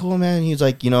 that's really cool, man. He's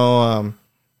like, and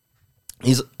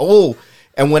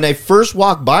when I first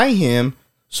walked by him...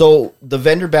 So the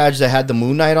vendor badge that had the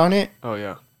Moon Knight on it. Oh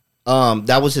yeah.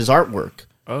 That was his artwork.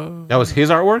 Oh. That was his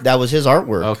artwork? That was his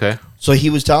artwork. Okay. So he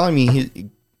was telling me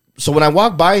so when I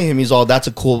walked by him, he goes, that's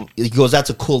a cool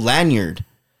lanyard.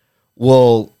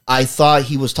 Well, I thought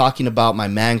he was talking about my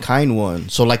Mankind one.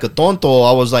 So like a tonto,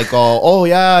 I was like, oh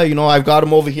yeah, I've got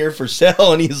him over here for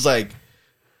sale. And he's like,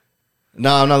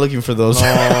 no, I'm not looking for those.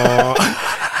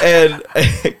 And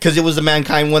because it was the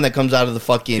Mankind one that comes out of the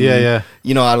fucking out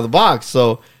of the box.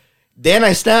 So then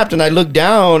I snapped and I looked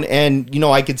down and,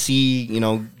 I could see,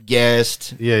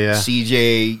 Guest,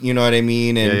 CJ, you know what I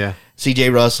mean? And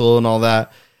CJ Russell and all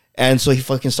that. And so he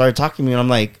fucking started talking to me and I'm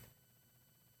like,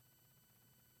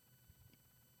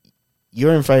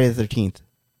 you're in Friday the 13th.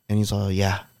 And he's all,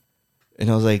 yeah. And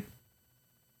I was like,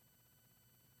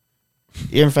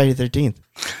 you're in Friday the 13th.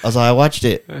 I was like, I watched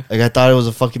it. Like, I thought it was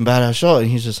a fucking badass show. And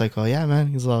he's just like, oh, yeah, man.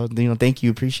 He's all, thank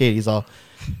you. Appreciate it. He's all,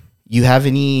 you have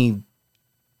any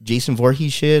Jason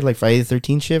Voorhees shit, like Friday the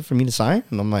 13th shit for me to sign?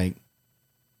 And I'm like,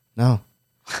 no.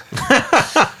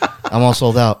 I'm all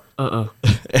sold out. And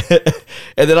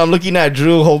then I'm looking at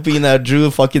Drew, hoping that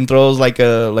Drew fucking throws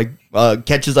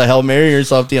catches a Hail Mary or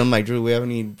something. I'm like, Drew, we have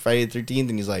any Friday the 13th?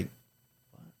 And he's like,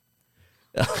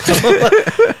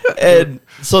 and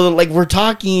so like we're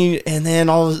talking, and then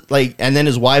and then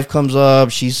his wife comes up.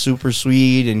 She's super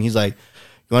sweet, and he's like,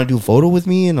 "You want to do a photo with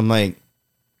me?" And I'm like,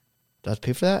 "Do I have to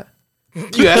pay for that?"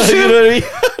 You asked You know what I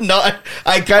mean? No,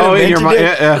 I kind of mentioned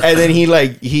it, and then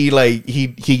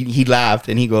he laughed,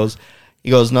 and he goes,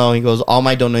 no, he goes, all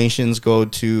my donations go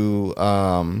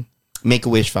to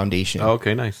Make-A-Wish Foundation. Oh,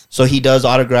 okay, nice. So he does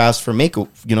autographs for to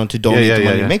donate the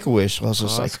money to Make-A-Wish. So I was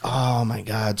just like, cool. oh my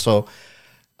God. So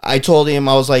I told him,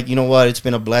 I was like, you know what? It's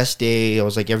been a blessed day. I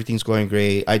was like, everything's going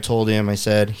great. I told him, I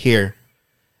said, here.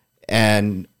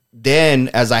 And then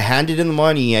as I handed him the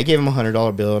money, I gave him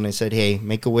 $100 bill and I said, hey,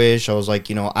 Make-A-Wish. I was like,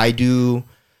 I do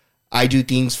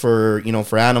things for,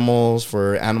 for animals,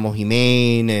 for Animal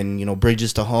Humane and,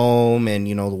 Bridges to Home and,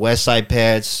 the West Side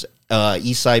Pets,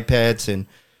 East Side Pets. And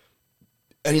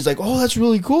he's like, oh, that's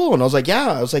really cool. And I was like,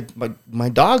 yeah. I was like, my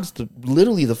dog's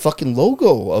literally the fucking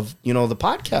logo of, the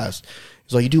podcast.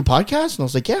 He's like, you do podcasts? And I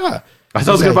was like, yeah. I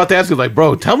was about to ask you, like,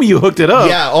 bro, tell me you hooked it up.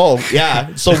 Yeah. Oh,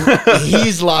 yeah. So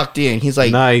he's locked in. He's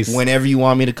like, nice. Whenever you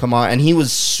want me to come on. And he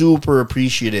was super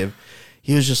appreciative.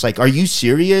 He was just like, are you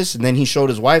serious? And then he showed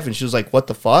his wife and she was like, what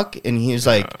the fuck? And he was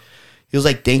like,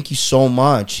 thank you so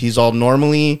much. He's all,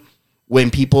 normally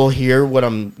when people hear what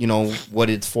I'm, what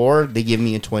it's for, they give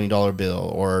me a $20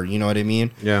 bill or, you know what I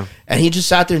mean? Yeah. And he just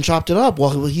sat there and chopped it up.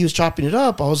 While he was chopping it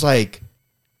up, I was like,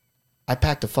 I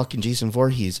packed a fucking Jason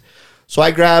Voorhees. So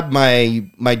I grabbed my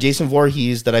Jason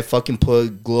Voorhees that I fucking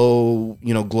put glow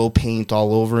paint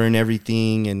all over and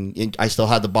everything. And I still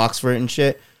had the box for it and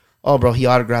shit. Oh, bro, he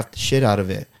autographed the shit out of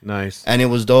it. Nice. And it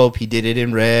was dope. He did it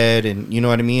in red and you know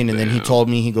what I mean? And then he told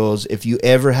me, he goes, if you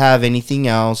ever have anything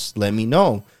else, let me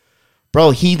know.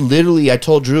 Bro, he literally, I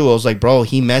told Drew, I was like, bro,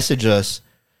 he messaged us.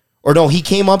 Or no, he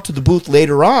came up to the booth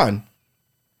later on.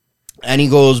 And he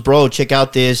goes, bro, check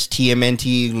out this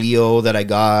TMNT Leo that I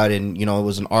got. And, it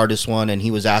was an artist one. And he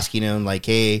was asking him, like,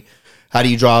 hey, how do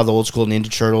you draw the old school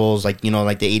Ninja Turtles? Like,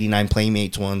 like the 89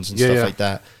 Playmates ones and stuff like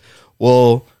that.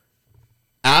 Well,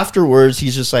 afterwards,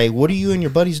 he's just like, what are you and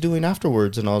your buddies doing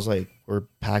afterwards? And I was like, we're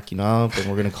packing up and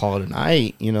we're going to call it a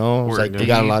night. I was like, we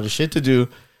got a lot of shit to do.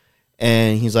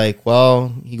 And he's like,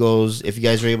 well, he goes, if you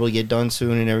guys are able to get done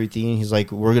soon and everything, he's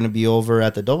like, we're going to be over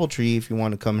at the DoubleTree if you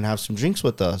want to come and have some drinks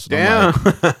with us. And damn.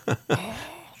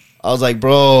 I was like,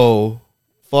 bro,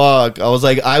 fuck. I was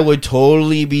like, I would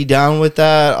totally be down with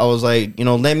that. I was like,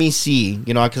 let me see,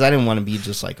 because I didn't want to be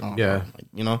just like, oh, yeah,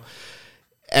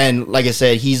 And like I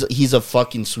said, he's a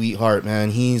fucking sweetheart,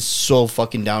 man. He's so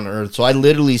fucking down to earth. So I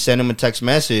literally sent him a text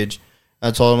message. I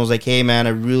told him, I was like, hey, man,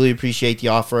 I really appreciate the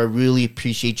offer. I really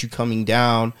appreciate you coming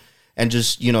down and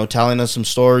just, telling us some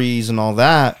stories and all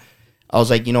that. I was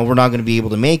like, we're not going to be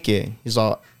able to make it. He's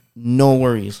all, no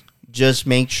worries. Just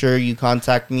make sure you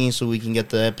contact me so we can get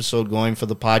the episode going for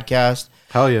the podcast.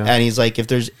 Hell yeah. And he's like, if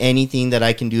there's anything that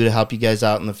I can do to help you guys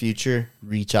out in the future,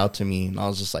 reach out to me. And I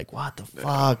was just like, what the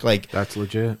fuck? Like, that's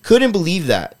legit. Couldn't believe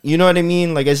that. You know what I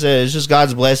mean? Like I said, it's just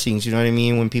God's blessings. You know what I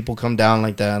mean? When people come down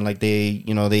like that and like they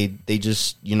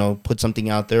just, put something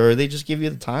out there or they just give you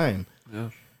the time. Yeah.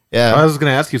 Yeah. I was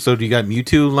going to ask you, so do you got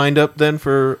Mewtwo lined up then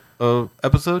for a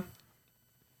episode?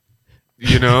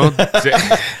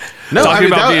 No, talking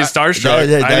about being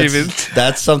starstruck.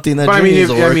 That's something that Drew needs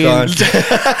to work on.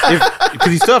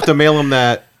 Because you still have to mail him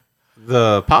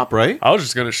the pop, right? I was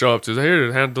just gonna show up to here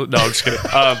to handle. No, I'm just kidding.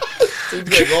 He's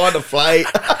gonna go on the flight.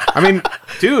 I mean,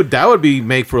 dude, that would be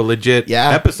make for a legit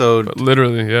episode. But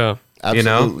literally, yeah,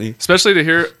 absolutely. Especially to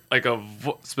hear like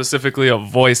specifically a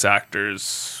voice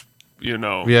actor's point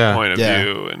of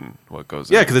view and what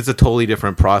goes. Yeah, because it's a totally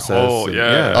different process. Oh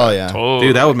yeah. Oh yeah. Totally.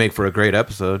 Dude, that would make for a great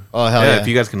episode. Oh hell yeah! If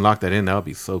you guys can lock that in, that would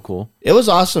be so cool. It was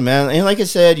awesome, man. And like I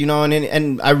said,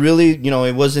 and I really,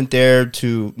 it wasn't there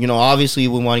to, obviously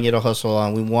we want to get a hustle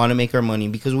on. We want to make our money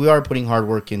because we are putting hard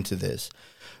work into this.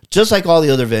 Just like all the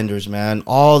other vendors, man.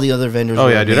 All the other vendors. Oh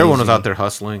yeah, dude. Everyone was out there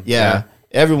hustling. Yeah.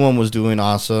 everyone was doing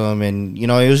awesome, and you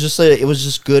know, it was just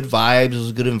good vibes. It was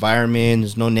a good environment.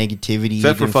 There's no negativity.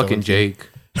 Except for fucking Jake.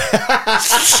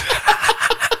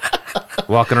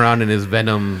 Walking around in his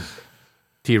Venom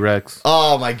T-Rex.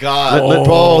 Oh my god,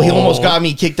 bro! He almost got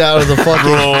me kicked out of the fucking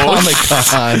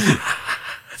Comic-Con.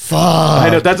 Fuck. I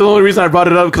know, that's the only reason I brought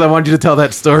it up, because I wanted you to tell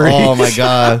that story. Oh my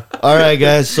god! All right,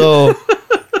 guys. So,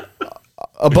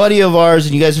 a buddy of ours,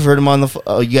 and you guys have heard him on the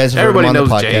Everybody the knows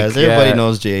podcast. Jake, Everybody yeah.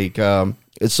 knows Jake.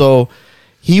 So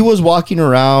he was walking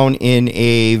around in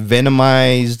a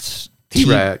Venomized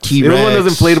T-Rex. T-Rex. It was one of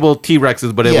those inflatable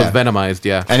T-Rexes, but it Yeah. was Venomized,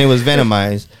 yeah. And it was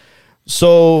Venomized.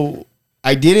 So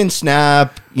I didn't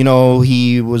snap. You know,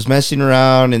 he was messing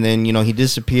around, and then, you know, he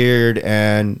disappeared,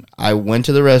 and I went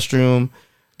to the restroom.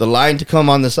 The line to come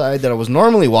on the side that I was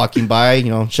normally walking by, you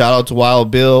know, shout out to Wild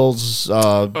Bill's,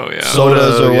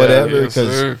 sodas or yeah, whatever, Yes,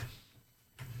 because sir.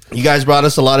 you guys brought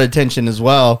us a lot of attention as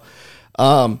well.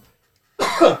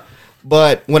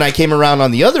 But when I came around on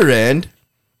the other end,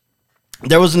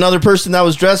 there was another person that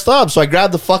was dressed up. So I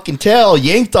grabbed the fucking tail,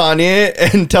 yanked on it,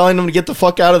 and telling him to get the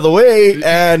fuck out of the way.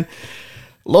 And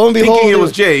lo and behold, Thinking it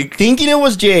was Jake. Thinking it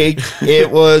was Jake, it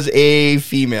was a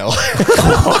female.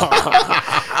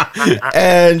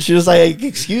 And she was like,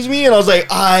 "Excuse me?" And I was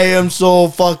like, "I am so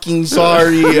fucking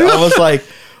sorry." I was like,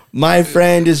 "My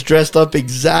friend is dressed up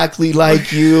exactly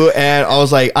like you." And I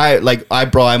was like,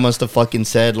 bro, I must have fucking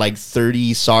said like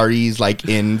 30 sorries, like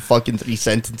in fucking 3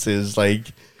 sentences.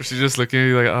 Like, She's just looking at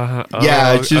you like,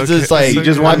 yeah, she's just like, You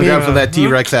just wanted to grab for that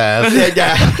T-Rex ass.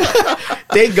 yeah.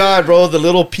 Thank God, bro. The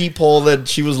little peephole that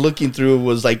she was looking through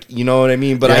was like, you know what I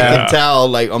mean? But I Yeah. could tell,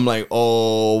 like, I'm like,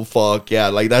 oh, fuck, yeah.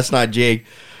 Like, that's not Jake.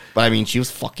 But I mean, she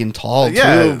was fucking tall,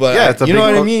 too. But it's a you know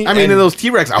big- what I mean? I mean, And- in those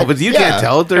T-Rex outfits, you Yeah. can't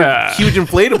tell. They're Yeah. huge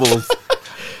inflatables.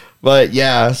 But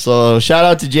yeah, so shout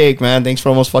out to Jake, man. Thanks for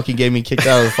almost fucking getting me kicked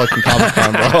out of the fucking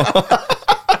Comic-Con, bro.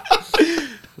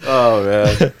 Oh,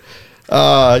 man.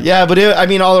 Yeah, but I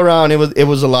mean, all around, it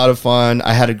was a lot of fun.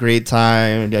 I had a great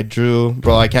time. I drew,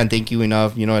 bro. I can't thank you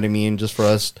enough. You know what I mean? Just for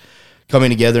us coming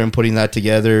together and putting that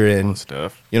together, and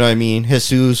stuff. you know what I mean?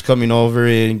 Jesus coming over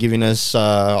and giving us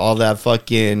all that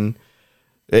fucking.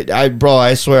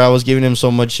 I swear I was giving him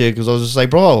so much shit because I was just like,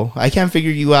 bro, I can't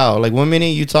figure you out. Like, one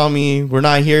minute you tell me we're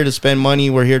not here to spend money,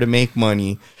 we're here to make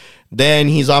money. Then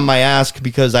he's on my ass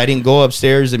because I didn't go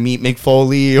upstairs and meet Mick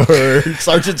Foley or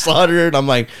Sergeant Slaughter, and I'm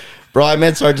like, bro, I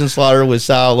met Sergeant Slaughter with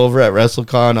Sal over at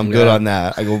WrestleCon. I'm good on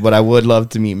that. I go, but I would love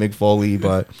to meet Mick Foley,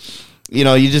 but you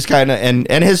know, you just kind of and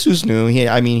Jesus knew.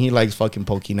 He likes fucking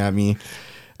poking at me.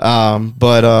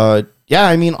 Yeah,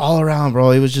 I mean, all around,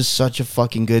 bro, it was just such a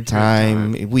fucking good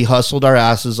time. We hustled our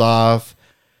asses off.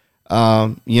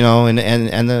 You know, and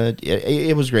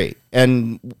it was great.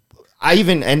 And I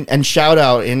even and shout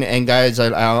out and guys,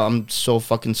 I'm so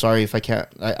fucking sorry if I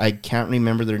can't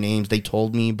remember their names. They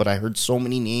told me, but I heard so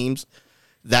many names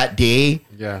that day.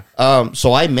 Yeah.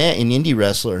 So I met an indie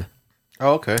wrestler.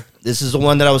 Oh, okay. This is the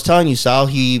one that I was telling you, Sal.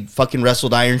 He fucking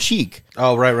wrestled Iron Sheik.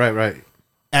 Oh, right.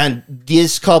 And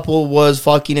this couple was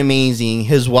fucking amazing.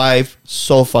 His wife,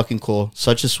 so fucking cool.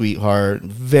 Such a sweetheart.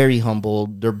 Very humble.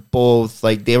 They're both,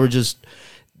 like, they just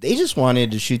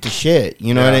wanted to shoot the shit.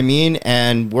 You know what I mean?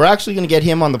 And we're actually going to get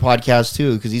him on the podcast,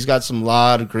 too, because he's got some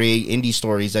lot of great indie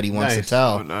stories that he wants to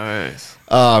tell. Oh, nice.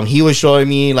 He was showing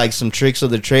me, like, some tricks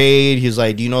of the trade. He was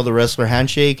like, do you know the wrestler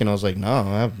handshake? And I was like, no,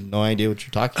 I have no idea what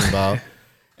you're talking about.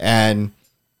 And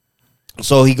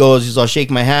so he goes, I'll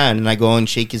shake my hand. And I go and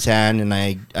shake his hand, and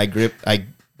I grip, I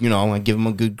give him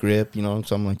a good grip, you know.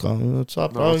 So I'm like, oh, what's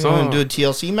up, bro? You want to do a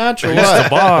TLC match or It's what? the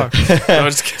box. No,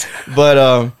 just kidding.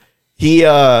 But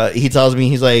he tells me,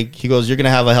 he goes, you're gonna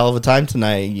have a hell of a time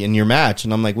tonight in your match.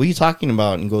 And I'm like, what are you talking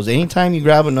about? And he goes, anytime you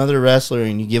grab another wrestler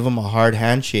and you give him a hard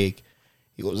handshake,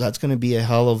 he goes, that's gonna be a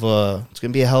hell of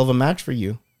a match for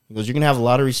you. He goes, you're gonna have a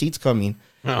lot of receipts coming.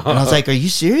 And I was like, are you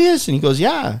serious? And he goes,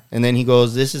 yeah. And then he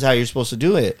goes, this is how you're supposed to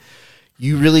do it.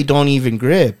 You really don't even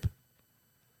grip.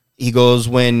 He goes,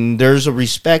 when there's a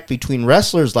respect between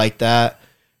wrestlers like that,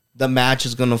 the match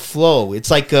is gonna flow. It's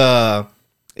like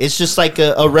it's just like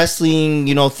a wrestling,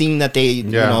 thing that they,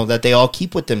 that they all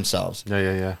keep with themselves.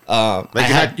 Yeah.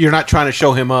 Like You're not trying to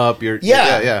show him up. You're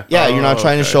yeah. You're not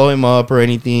trying to show him up or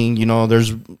anything.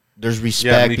 There's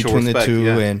respect mutual between respect, the two,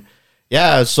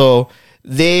 yeah. and so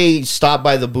they stopped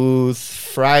by the booth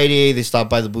Friday. They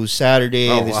stopped by the booth Saturday.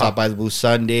 They stopped by the booth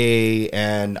Sunday,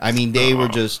 and I mean, they were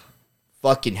just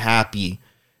fucking happy.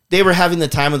 They were having the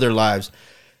time of their lives.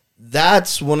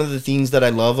 That's one of the things that I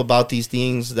love about these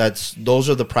things. Those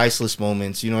are the priceless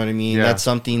moments. You know what I mean? Yeah. That's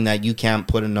something that you can't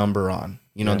put a number on.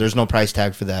 There's no price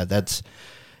tag for that. That's,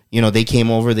 they came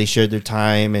over, they shared their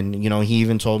time, and he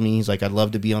even told me, he's like, I'd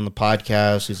love to be on the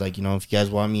podcast. He's like, if you guys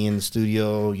want me in the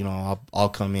studio, I'll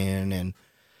come in,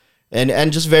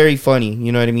 and just very funny.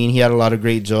 You know what I mean? He had a lot of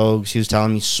great jokes. He was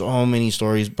telling me so many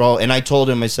stories, bro. And I told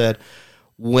him, I said,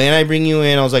 when I bring you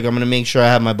in, I was like, I'm going to make sure I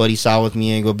have my buddy Sal with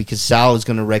me, and go, because Sal is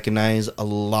going to recognize a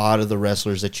lot of the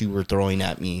wrestlers that you were throwing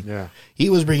at me. Yeah.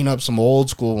 He was bringing up some old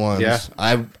school ones. Yeah.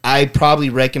 I probably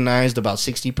recognized about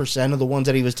 60% of the ones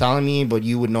that he was telling me, but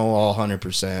you would know all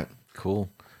 100%. Cool.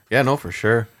 Yeah, no, for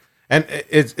sure. And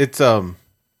it's in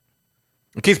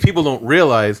case people don't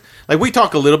realize, like, we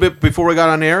talked a little bit before we got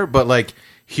on air, but like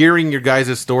hearing your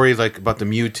guys' stories, like about the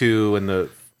Mewtwo and the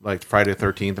like Friday the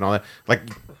 13th and all that, like,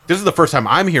 this is the first time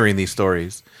I'm hearing these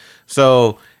stories.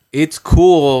 So it's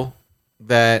cool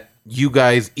that you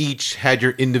guys each had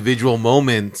your individual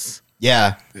moments.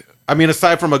 Yeah. I mean,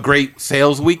 aside from a great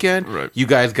sales weekend, Right. you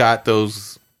guys got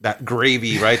that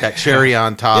gravy, right? That cherry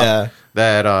on top Yeah.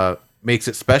 that makes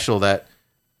it special, that,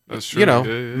 That's true.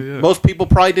 Yeah. most people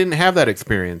probably didn't have that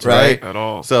experience, Right. right? At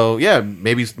all. So yeah,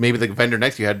 maybe the vendor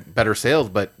next to you had better sales,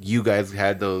 but you guys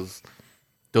had those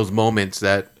moments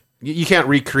that you can't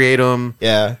recreate them.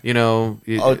 Yeah.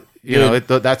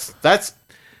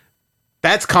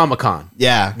 That's Comic-Con.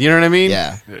 Yeah. You know what I mean?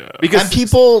 Yeah. Yeah. Because And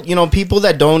people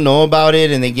that don't know about it,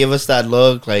 and they give us that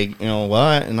look like,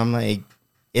 what? And I'm like,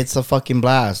 it's a fucking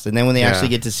blast. And then when they actually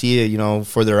get to see it,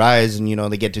 for their eyes, and,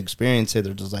 they get to experience it,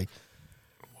 they're just like,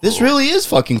 this really is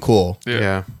fucking cool.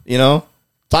 yeah.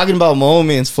 Talking about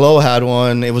moments, Flo had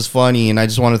one. It was funny, and I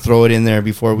just want to throw it in there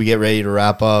before we get ready to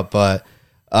wrap up. But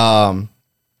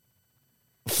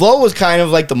Flo was kind of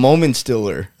like the moment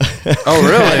stiller. Oh,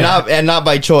 really? and not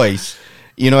by choice.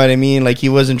 You know what I mean? Like, he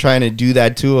wasn't trying to do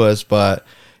that to us, but,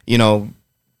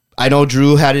 I know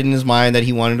Drew had it in his mind that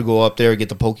he wanted to go up there and get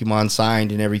the Pokemon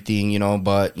signed and everything,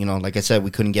 but, like I said,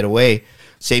 we couldn't get away.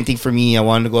 Same thing for me. I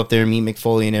wanted to go up there and meet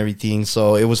McFoley and everything,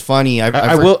 so it was funny.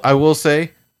 I will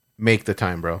say, make the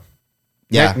time, bro.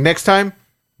 Yeah. Next time,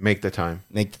 make the time.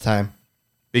 Make the time.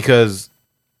 Because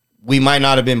We might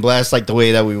not have been blessed like the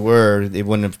way that we were. It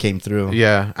wouldn't have came through.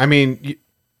 yeah, I mean,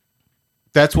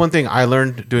 that's one thing I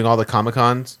learned doing all the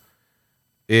Comic-Cons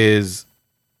is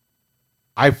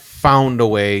I found a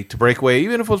way to break away,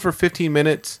 even if it was for 15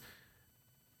 minutes,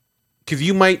 because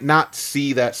you might not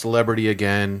see that celebrity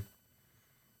again.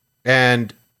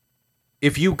 And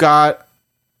if you got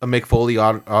a Mick Foley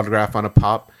autograph on a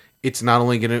pop, it's not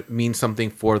only going to mean something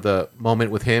for the moment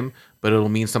with him, but it'll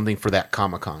mean something for that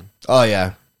Comic-Con. Oh,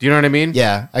 yeah. Do you know what I mean?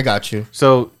 Yeah, I got you.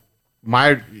 So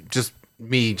just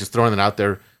throwing that out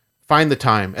there, find the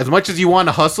time. As much as you want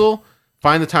to hustle,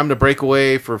 find the time to break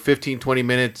away for 15, 20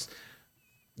 minutes.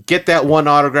 Get that one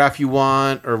autograph you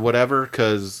want or whatever,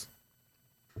 because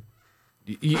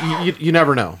you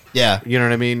never know. Yeah. You know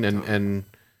what I mean? And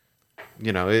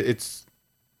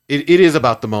it is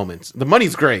about the moments. The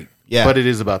money's great. Yeah. But it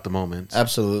is about the moments.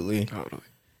 Absolutely. Totally.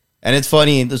 And it's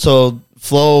funny. So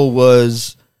Flo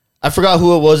was, I forgot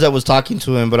who it was that was talking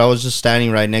to him, but I was just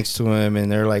standing right next to him, and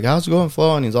they're like, "How's it going,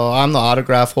 Flo?" And he's all, "I'm the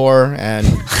autograph whore," and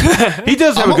He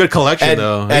does have a good collection,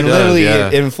 though. He And does, literally,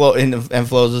 yeah. and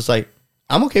Flo's just like,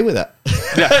 "I'm okay with that."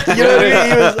 You know what I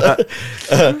mean? He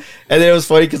was, and then it was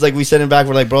funny because like we sent him back.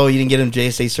 We're like, "Bro, you didn't get him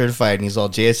JSA certified," and he's all,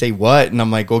 "JSA what?" And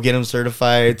I'm like, "Go get him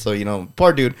certified." So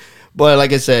poor dude. But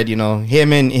like I said,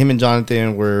 him and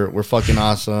Jonathan were fucking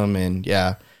awesome, and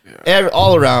yeah.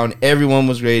 All around, everyone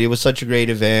was great. It was such a great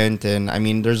event, and I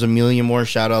mean, there's a million more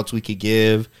shout outs we could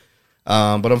give,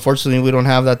 but unfortunately, we don't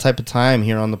have that type of time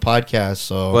here on the podcast.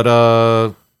 So,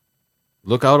 But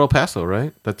look out, El Paso,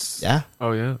 right? That's yeah,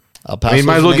 Oh yeah. El I mean,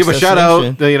 might as Paso's well the give a next shout out.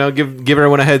 destination. Give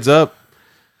everyone a heads up.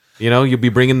 You'll be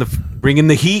bringing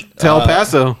the heat to El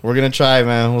Paso. We're gonna try,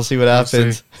 man. We'll see what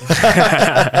happens.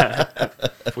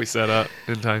 If we set up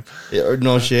in time. Yeah, or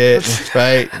no shit,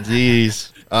 right?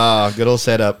 Jeez, good old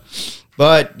setup.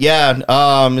 But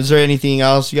yeah, is there anything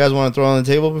else you guys want to throw on the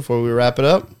table before we wrap it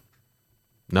up?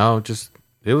 No,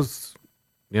 it was.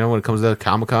 When it comes to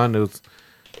Comic-Con, it was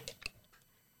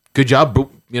good job.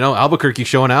 Albuquerque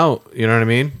showing out. You know what I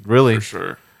mean? Really. For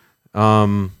sure.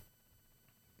 And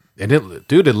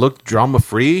it looked drama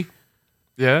free.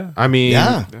 Yeah. I mean,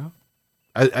 Yeah. Yeah.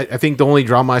 I think the only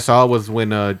drama I saw was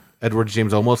when Edward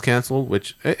James almost canceled,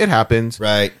 which it happens.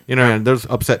 Right. And there's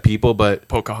upset people, but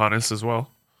Pocahontas as well.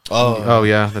 oh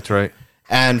yeah, that's right.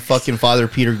 And fucking Father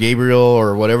Peter Gabriel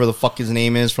or whatever the fuck his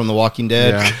name is from The Walking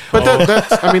Dead. Yeah, but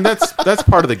that's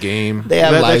part of the game. They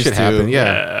have that lives should too. happen. Yeah,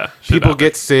 Yeah, should people happen.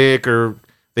 get sick or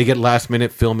they get last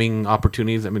minute filming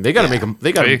opportunities. I mean, they got to make them.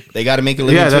 They got to. They got to make a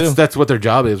living Yeah, too. that's what their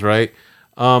job is, right?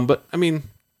 But I mean,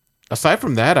 aside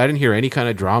from that, I didn't hear any kind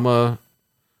of drama.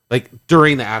 like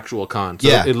during the actual con. So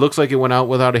Yeah. it looks like it went out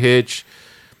without a hitch.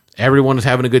 Everyone is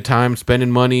having a good time,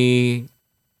 spending money,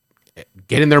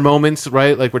 getting their moments,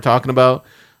 right? Like we're talking about.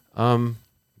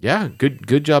 Yeah,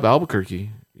 good job, Albuquerque.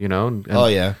 You know, and Oh,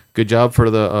 yeah. good job for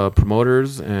the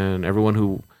promoters and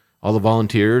everyone all the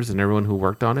volunteers and everyone who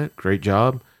worked on it. Great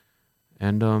job.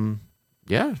 And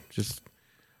yeah, just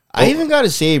I even got to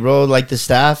say, bro, like the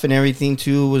staff and everything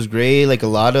too was great. Like a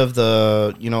lot of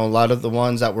the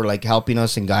ones that were like helping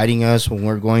us and guiding us when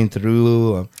we're going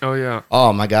through. Oh yeah.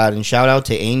 Oh my God. And shout out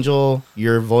to Angel.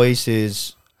 Your voice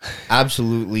is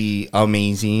absolutely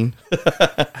amazing.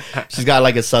 She's got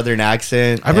like a Southern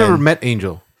accent. I've never met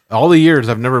Angel. All the years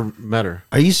I've never met her.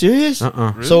 Are you serious?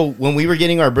 Really? So when we were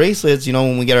getting our bracelets, you know,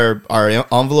 when we get our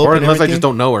envelope, Or and unless I everything, just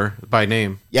don't know her by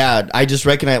name. yeah, I just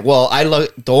recognize. Well,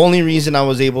 the only reason I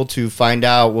was able to find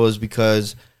out was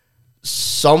because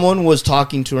someone was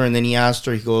talking to her, and then he asked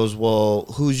her. He goes, "Well,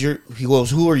 who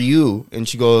are you?" And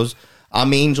she goes,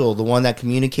 "I'm Angel, the one that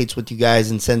communicates with you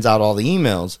guys and sends out all the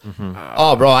emails."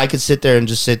 Oh, bro, I could sit there and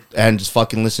just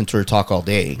fucking listen to her talk all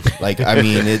day. Like, I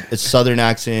mean, it's Southern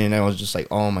accent, and I was just like,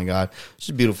 oh my God,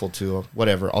 she's beautiful too.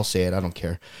 Whatever, I'll say it. I don't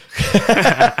care.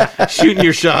 Shooting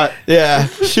your shot. Yeah,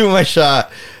 shoot my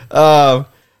shot.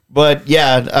 But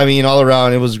yeah, I mean, all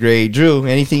around it was great. Drew,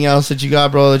 anything else that you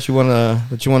got, bro, that you wanna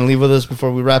leave with us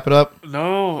before we wrap it up?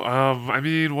 No, I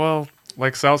mean, well,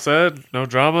 like Sal said, no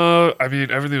drama. I mean,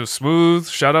 everything was smooth.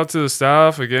 Shout out to the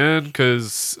staff again,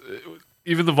 because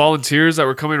even the volunteers that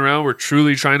were coming around were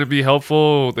truly trying to be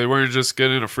helpful. They weren't just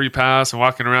getting a free pass and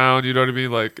walking around. You know what I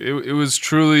mean? Like it was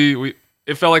truly.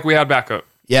 It felt like we had backup.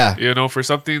 Yeah, You know, for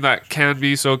something that can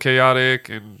be so chaotic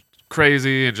and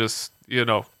crazy and just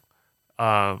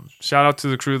shout out to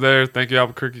the crew there. Thank you,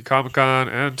 Albuquerque Comic Con,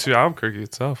 and to Albuquerque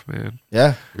itself, man.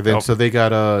 yeah. So they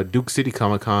got Duke City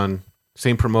Comic Con,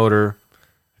 same promoter.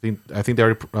 I think they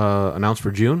already announced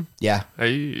for June. Yeah.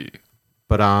 Hey.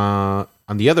 But on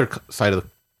the other side of the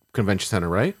convention center,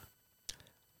 right?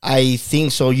 I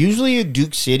think so. Usually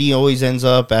Duke City always ends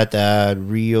up at that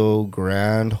Rio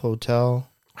Grande Hotel.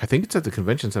 I think it's at the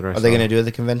convention center. Are they going to do it at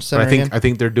the convention center again? I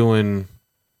think they're doing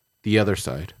the other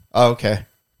side Oh, okay.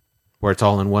 where it's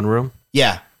all in one room.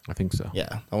 Yeah. I think so. Yeah.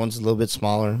 That one's a little bit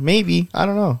smaller. Maybe. I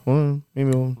don't know. Maybe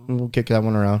we'll kick that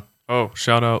one around. Oh,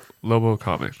 shout out Lobo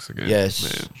Comics again. Yes.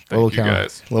 Man. Thank you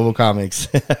guys. Lobo Comics.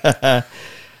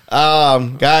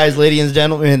 Guys, ladies and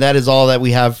gentlemen, that is all that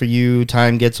we have for you.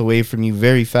 Time gets away from you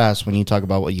very fast when you talk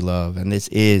about what you love. And this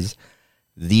is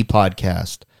the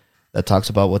podcast that talks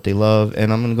about what they love.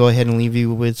 And I'm going to go ahead and leave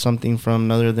you with something from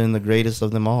none other than the greatest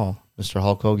of them all, Mr.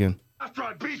 Hulk Hogan. After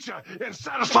I beat you and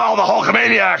satisfy all the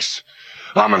Hulkamaniacs,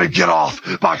 I'm gonna get off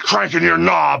by cranking your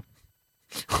knob.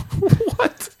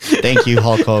 What? Thank you,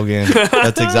 Hulk Hogan.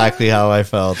 That's exactly how I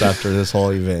felt after this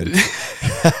whole event.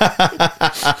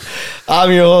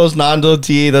 I'm your host, Nando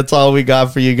T. That's all we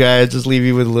got for you guys. Just leave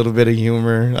you with a little bit of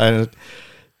humor.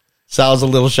 Sal's a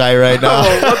little shy right now.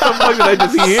 Oh, what the fuck did I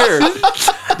just hear?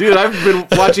 Dude, I've been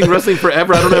watching wrestling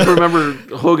forever. I don't ever remember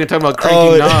Hogan talking about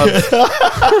cranking knobs.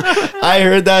 I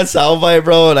heard that soundbite,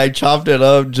 bro, and I chopped it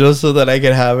up just so that I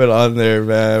could have it on there,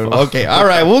 man. Okay, all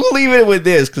right, we'll leave it with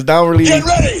this because now we're leaving.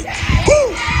 Get ready!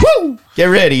 Woo! Get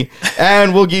ready,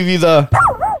 and we'll give you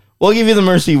the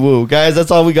mercy woo, guys.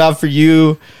 That's all we got for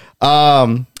you.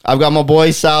 I've got my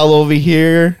boy Sal over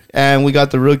here, and we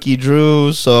got the rookie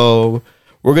Drew. So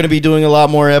we're gonna be doing a lot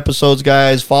more episodes,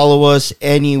 guys. Follow us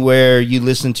anywhere you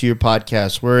listen to your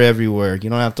podcast. We're everywhere. You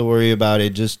don't have to worry about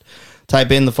it. Just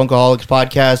type in the Funkaholiks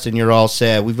podcast, and you're all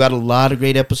set. We've got a lot of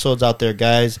great episodes out there,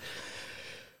 guys.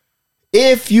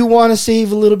 If you want to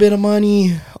save a little bit of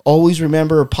money, always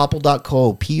remember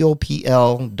popl.co,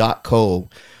 popl.co.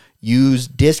 Use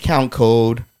discount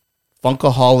code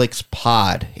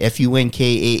FunkaholiksPod,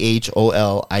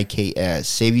 FUNKAHOLIKS.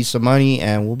 Save you some money,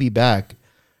 and we'll be back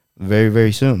very,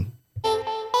 very soon.